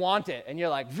 and you want it, and you're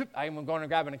like, I'm going to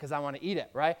grab it because I want to eat it,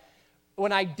 right?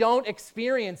 When I don't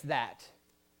experience that,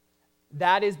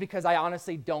 that is because I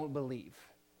honestly don't believe.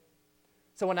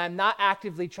 So when I'm not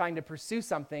actively trying to pursue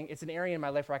something, it's an area in my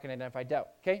life where I can identify doubt,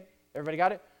 okay? Everybody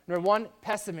got it? Number one,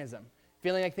 pessimism,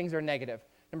 feeling like things are negative.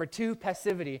 Number two,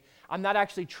 passivity. I'm not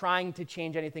actually trying to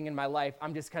change anything in my life.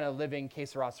 I'm just kind of living que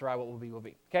sera, sera, what will be, will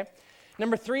be. Okay?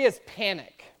 Number three is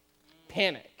panic.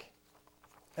 Panic.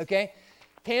 Okay?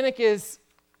 Panic is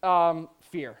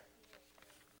fear.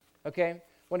 Okay?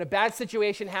 When a bad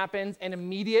situation happens and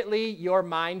immediately your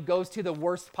mind goes to the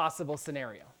worst possible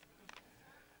scenario.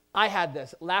 I had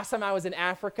this. Last time I was in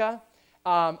Africa,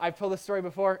 I've told this story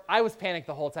before. I was panicked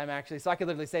the whole time, actually. So I could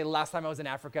literally say last time I was in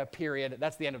Africa, period.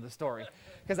 That's the end of the story.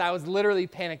 Because I was literally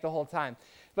panicked the whole time.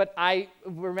 But I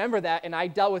remember that, and I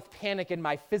dealt with panic in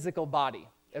my physical body.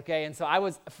 Okay, and so I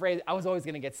was afraid I was always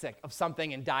going to get sick of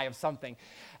something and die of something.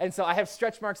 And so I have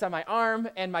stretch marks on my arm,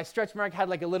 and my stretch mark had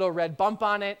like a little red bump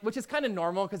on it, which is kind of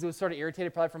normal because it was sort of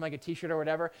irritated probably from like a t-shirt or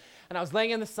whatever. And I was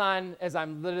laying in the sun as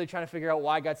I'm literally trying to figure out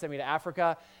why God sent me to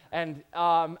Africa. And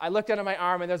I looked under my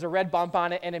arm, and there's a red bump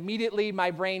on it, and immediately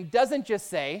my brain doesn't just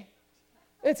say,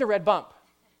 it's a red bump.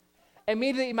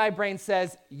 Immediately my brain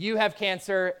says, you have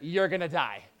cancer, you're going to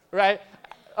die, right?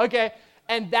 Okay.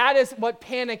 And that is what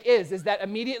panic is that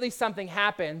immediately something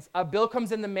happens, a bill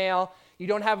comes in the mail, you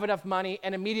don't have enough money,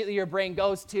 and immediately your brain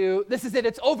goes to, this is it,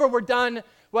 it's over, we're done.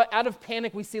 Well, out of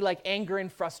panic, we see like anger and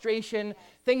frustration,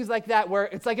 things like that, where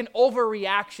it's like an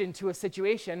overreaction to a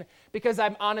situation because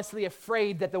I'm honestly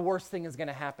afraid that the worst thing is going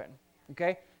to happen,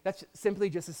 okay? That's simply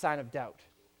just a sign of doubt,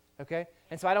 okay?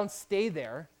 And so I don't stay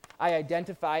there. I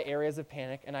identify areas of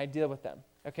panic, and I deal with them,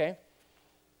 okay?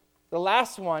 The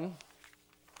last one,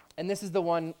 and this is the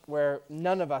one where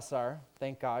none of us are,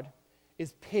 thank God,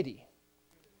 is pity.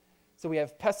 So we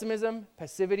have pessimism,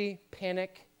 passivity,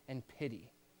 panic, and pity.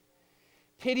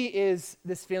 Pity is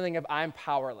this feeling of I'm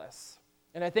powerless.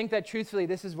 And I think that truthfully,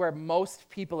 this is where most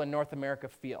people in North America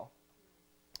feel.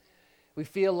 We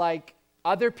feel like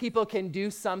other people can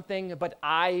do something, but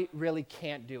I really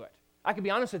can't do it. I can be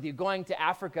honest with you, going to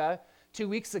Africa 2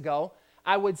 weeks ago,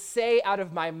 I would say out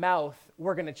of my mouth,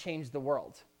 we're going to change the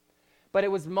world. but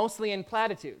it was mostly in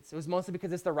platitudes. It was mostly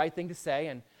because it's the right thing to say,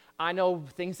 and I know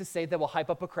things to say that will hype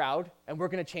up a crowd, and we're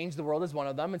going to change the world as one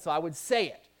of them, and so I would say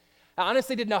it. I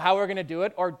honestly didn't know how we were going to do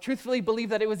it, or truthfully believe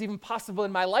that it was even possible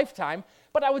in my lifetime,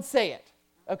 but I would say it,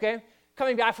 okay?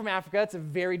 Coming back from Africa, that's a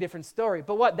very different story.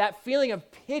 But that feeling of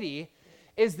pity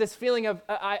is this feeling of,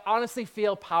 I honestly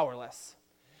feel powerless.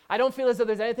 I don't feel as though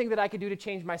there's anything that I could do to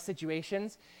change my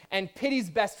situations, and pity's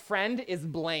best friend is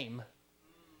blame.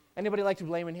 Anybody like to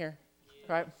blame in here?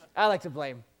 Right? I like to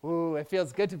blame. Ooh, it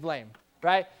feels good to blame,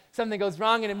 right? Something goes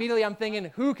wrong, and immediately I'm thinking,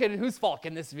 whose fault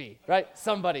can this be, right?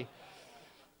 Somebody.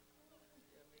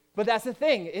 But that's the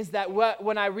thing, is that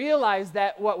when I realize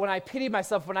that when I pity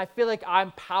myself, when I feel like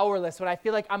I'm powerless, when I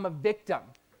feel like I'm a victim,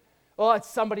 oh, it's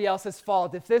somebody else's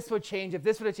fault. If this would change, if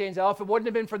this would have changed, oh, if it wouldn't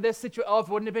have been for this situation, oh, if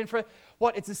it wouldn't have been for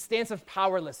what? It's a stance of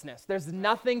powerlessness. There's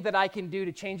nothing that I can do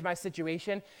to change my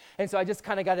situation, and so I just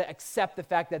kind of got to accept the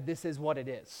fact that this is what it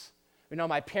is.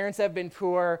 My parents have been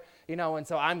poor, and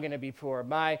so I'm going to be poor.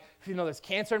 There's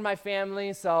cancer in my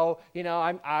family, so,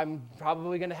 I'm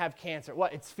probably going to have cancer.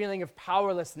 It's feeling of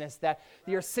powerlessness, that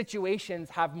your situations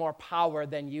have more power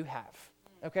than you have,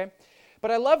 okay?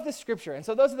 But I love the scripture, and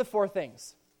so those are the four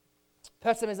things: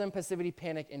 pessimism, passivity,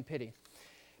 panic, and pity.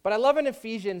 But I love in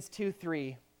Ephesians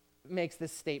 2:3 makes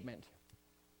this statement: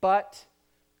 but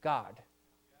God.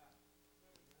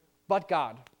 But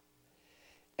God.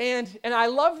 And I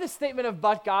love this statement of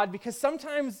but God, because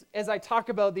sometimes as I talk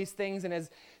about these things, and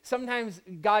as sometimes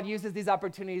God uses these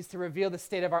opportunities to reveal the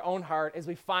state of our own heart as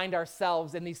we find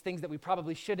ourselves in these things that we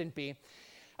probably shouldn't be,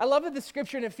 I love that the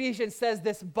scripture in Ephesians says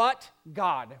this: but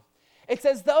God. It's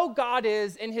as though God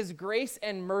is, in his grace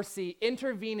and mercy,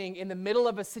 intervening in the middle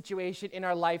of a situation in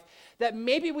our life that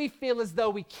maybe we feel as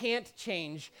though we can't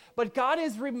change, but God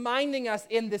is reminding us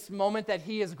in this moment that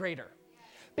he is greater.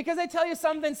 Because I tell you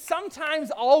something, sometimes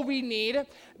all we need,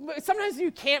 sometimes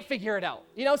you can't figure it out.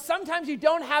 Sometimes you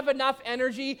don't have enough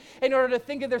energy in order to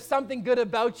think that there's something good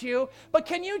about you. But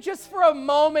can you just for a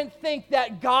moment think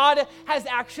that God has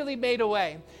actually made a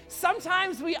way?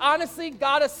 Sometimes we honestly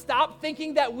gotta stop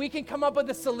thinking that we can come up with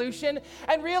a solution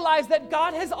and realize that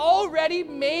God has already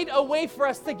made a way for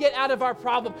us to get out of our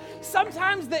problem.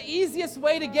 Sometimes the easiest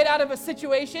way to get out of a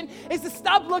situation is to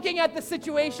stop looking at the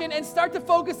situation and start to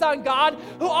focus on God,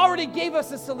 who already gave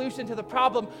us a solution to the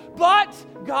problem, but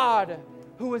God,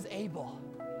 who is able.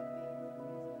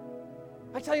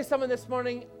 I tell you something this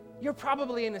morning, you're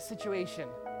probably in a situation.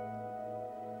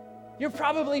 You're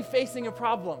probably facing a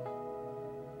problem.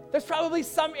 There's probably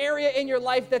some area in your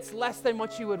life that's less than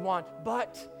what you would want,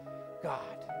 but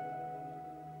God.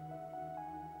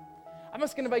 I'm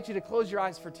just going to invite you to close your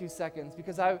eyes for 2 seconds,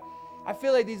 because I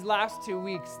feel like these last 2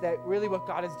 weeks that really what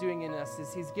God is doing in us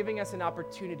is he's giving us an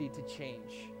opportunity to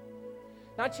change.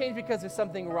 Not change because there's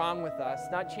something wrong with us,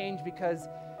 not change because,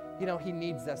 he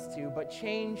needs us to, but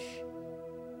change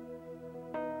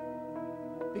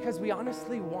because we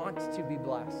honestly want to be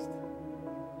blessed.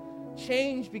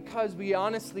 Change because we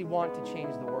honestly want to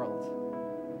change the world.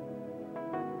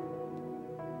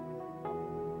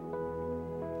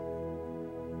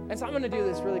 And so I'm going to do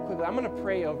this really quickly. I'm going to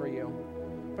pray over you.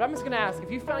 But I'm just going to ask,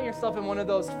 if you found yourself in one of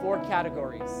those 4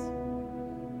 categories,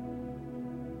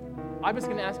 I'm just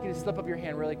going to ask you to slip up your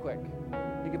hand really quick.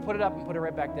 You can put it up and put it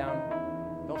right back down.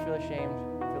 Don't feel ashamed.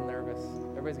 Don't feel nervous.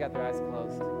 Everybody's got their eyes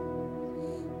closed.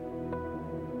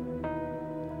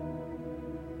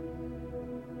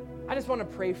 I just want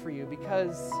to pray for you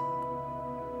because,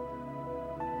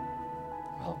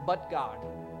 but God.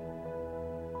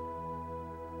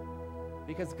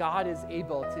 Because God is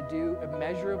able to do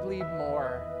immeasurably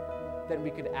more than we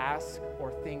could ask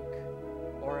or think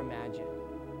or imagine.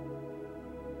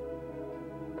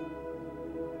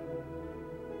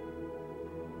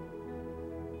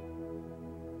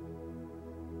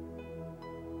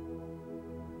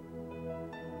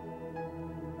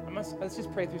 Let's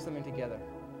just pray through something together.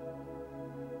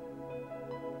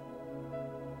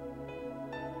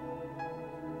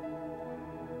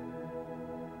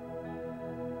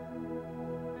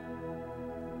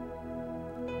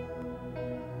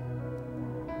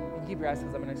 Keep your eyes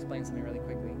closed. I'm going to explain something really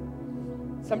quickly.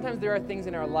 Sometimes there are things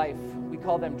in our life, we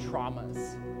call them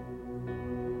traumas.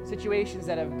 Situations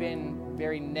that have been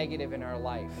very negative in our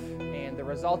life. And the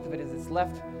result of it is it's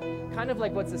left kind of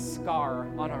like what's a scar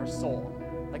on our soul,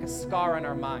 like a scar on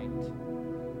our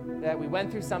mind. That we went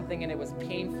through something and it was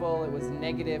painful, it was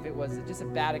negative, it was just a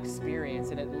bad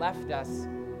experience, and it left us,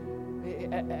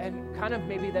 and kind of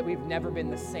maybe that we've never been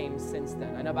the same since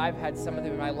then. I know I've had some of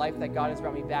them in my life that God has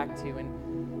brought me back to,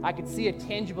 and I could see a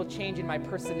tangible change in my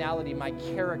personality, my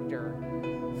character,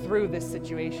 through this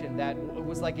situation that it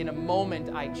was like in a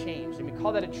moment I changed. And we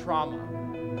call that a trauma.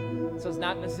 So it's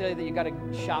not necessarily that you got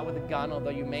shot with a gun,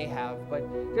 although you may have, but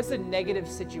just a negative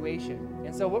situation.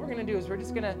 And so what we're going to do is we're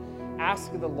just going to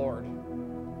ask the Lord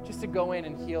just to go in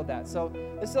and heal that. So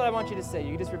this is what I want you to say. You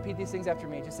can just repeat these things after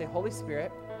me. Just say, Holy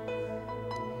Spirit,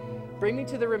 bring me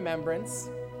to the remembrance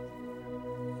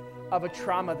of a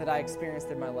trauma that I experienced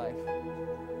in my life.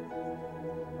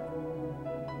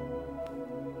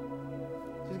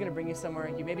 So he's going to bring you somewhere.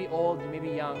 You may be old, you may be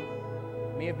young.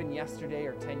 It may have been yesterday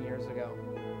or 10 years ago.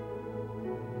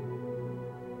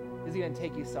 This is going to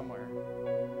take you somewhere.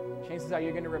 Chances are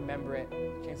you're going to remember it.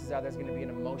 Chances are there's going to be an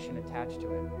emotion attached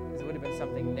to it because it would have been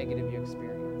something negative you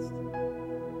experienced.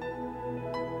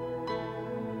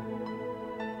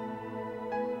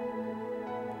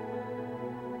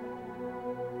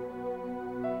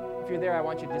 If you're there, I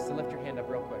want you just to lift your hand up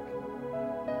real quick.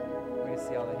 We're going to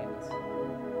see all the hands.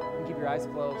 You can keep your eyes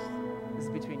closed. This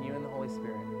is between you and the Holy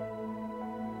Spirit.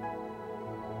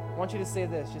 I want you to say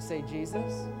this. Just say,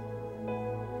 Jesus,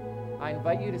 I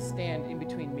invite you to stand in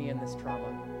between me and this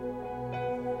trauma.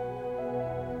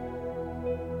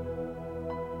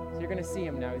 So you're going to see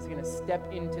him now. He's going to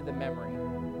step into the memory.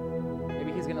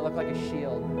 Maybe he's going to look like a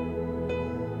shield.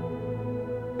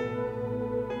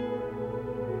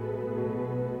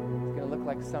 He's going to look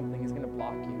like something. He's going to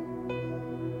block you.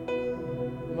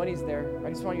 And when he's there, I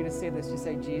just want you to say this. Just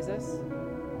say, Jesus,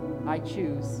 I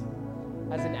choose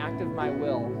as an act of my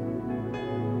will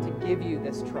to give you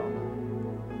this trauma.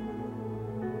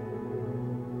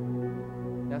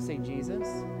 Now say, Jesus,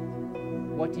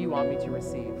 what do you want me to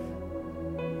receive?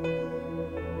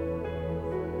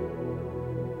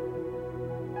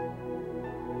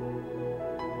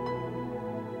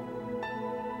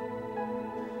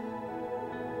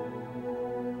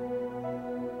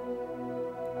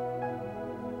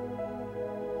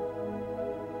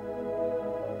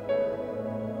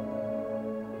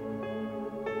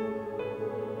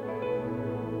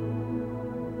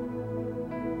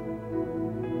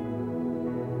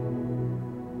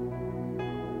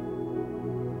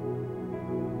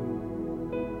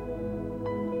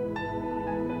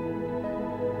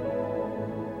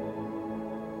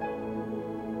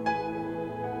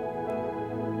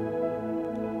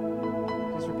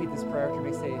 Prayer after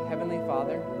me. Say, Heavenly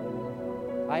Father,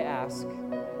 I ask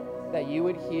that you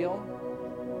would heal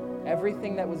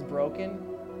everything that was broken,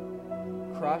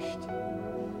 crushed,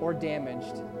 or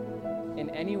damaged in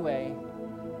any way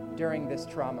during this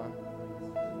trauma.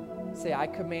 Say, I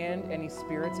command any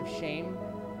spirits of shame,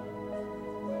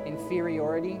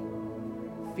 inferiority,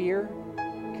 fear,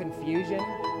 confusion,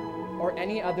 or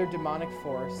any other demonic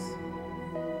force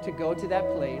to go to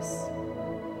that place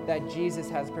that Jesus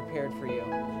has prepared for you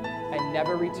and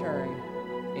never return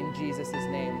in Jesus'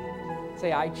 name.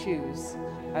 Say, I choose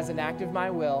as an act of my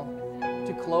will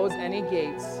to close any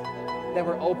gates that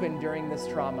were open during this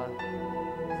trauma.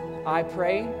 I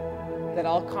pray that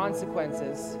all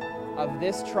consequences of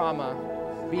this trauma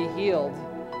be healed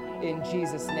in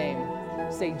Jesus' name.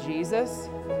 Say, Jesus,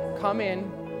 come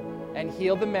in and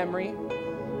heal the memory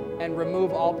and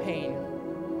remove all pain.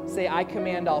 Say, I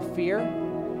command all fear,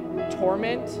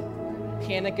 torment,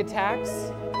 panic attacks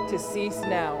to cease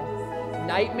now.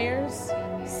 Nightmares,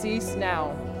 cease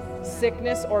now.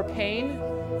 Sickness or pain,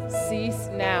 cease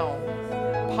now.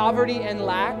 Poverty and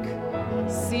lack,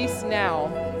 cease now.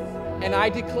 And I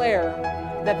declare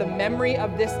that the memory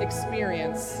of this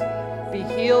experience be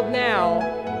healed now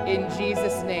in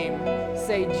Jesus' name.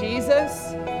 Say,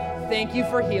 Jesus, thank you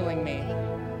for healing me.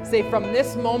 Say, from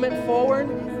this moment forward,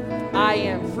 I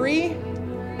am free,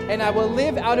 and I will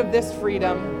live out of this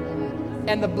freedom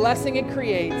and the blessing it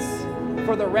creates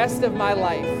for the rest of my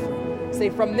life. Say,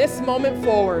 from this moment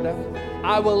forward,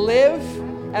 I will live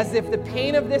as if the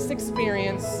pain of this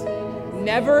experience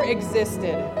never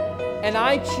existed. And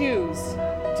I choose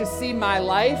to see my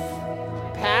life,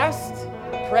 past,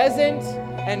 present,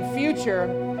 and future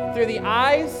through the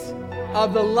eyes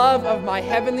of the love of my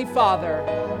Heavenly Father.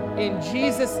 In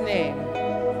Jesus' name,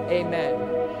 amen.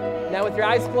 Now with your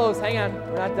eyes closed, hang on,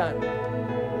 we're not done.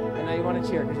 And now you want to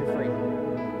cheer because you're free.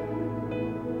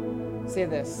 Say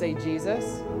this, say,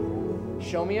 Jesus,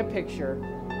 show me a picture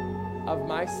of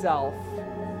myself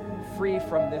free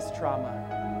from this trauma.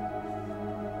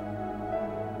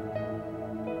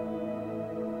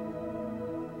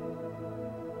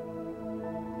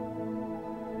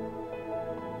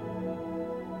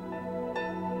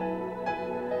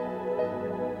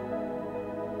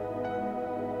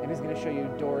 Maybe he's going to show you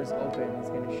doors open. He's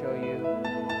going to show you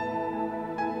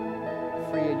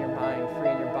free in your mind, free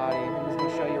in your body. Maybe he's going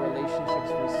to show you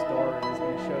relationships restored. He's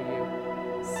going to show you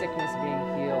sickness being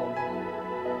healed.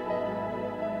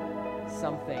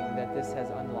 something that this has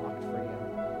unlocked for you.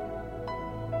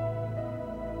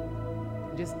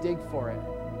 Just dig for it.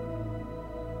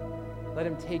 Let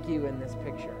him take you in this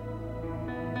picture.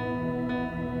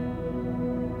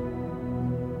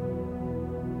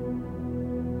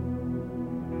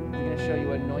 He's going to show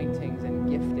you anointings and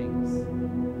giftings.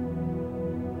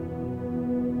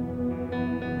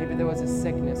 Maybe there was a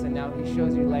sickness and now he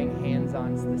shows you laying hands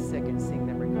on the sick and seeing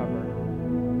them recover.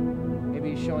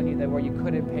 Maybe he's showing you that where you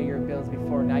couldn't pay your bills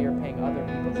before, now you're paying other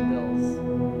people's bills.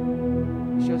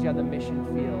 He shows you on the mission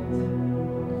field.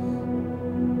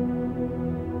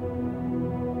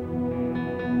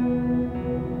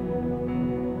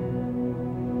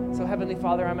 So Heavenly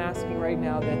Father, I'm asking right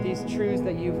now that these truths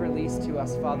that you've released to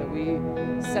us, Father, we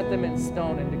set them in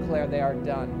stone and declare they are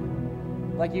done.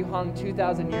 Like you hung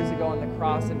 2,000 years ago on the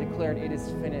cross and declared it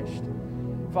is finished.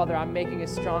 Father, I'm making a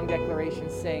strong declaration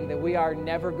saying that we are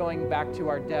never going back to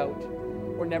our doubt.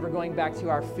 We're never going back to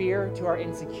our fear, to our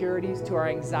insecurities, to our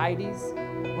anxieties.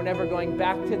 We're never going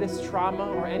back to this trauma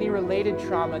or any related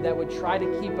trauma that would try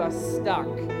to keep us stuck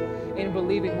in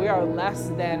believing we are less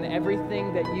than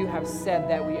everything that you have said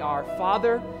that we are.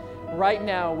 Father, right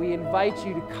now we invite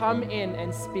you to come in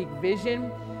and speak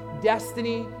vision,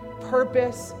 destiny,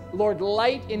 purpose, Lord,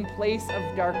 light in place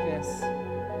of darkness.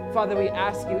 Father, we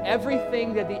ask you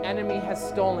everything that the enemy has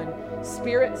stolen,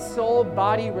 spirit, soul,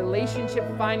 body, relationship,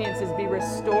 finances, be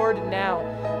restored now.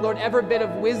 Lord, every bit of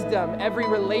wisdom, every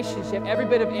relationship, every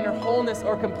bit of inner wholeness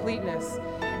or completeness,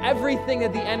 everything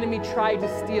that the enemy tried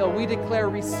to steal, we declare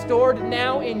restored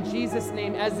now in Jesus'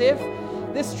 name, as if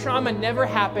this trauma never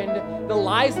happened, the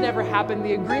lies never happened,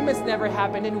 the agreements never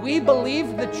happened, and we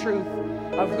believe the truth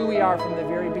of who we are from the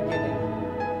very beginning.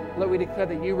 Lord, we declare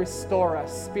that you restore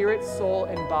us, spirit, soul,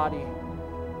 and body,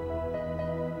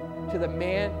 to the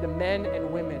men and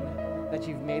women that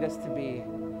you've made us to be.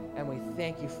 And we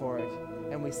thank you for it.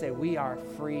 And we say we are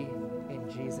free in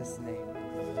Jesus' name.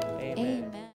 Amen. Amen.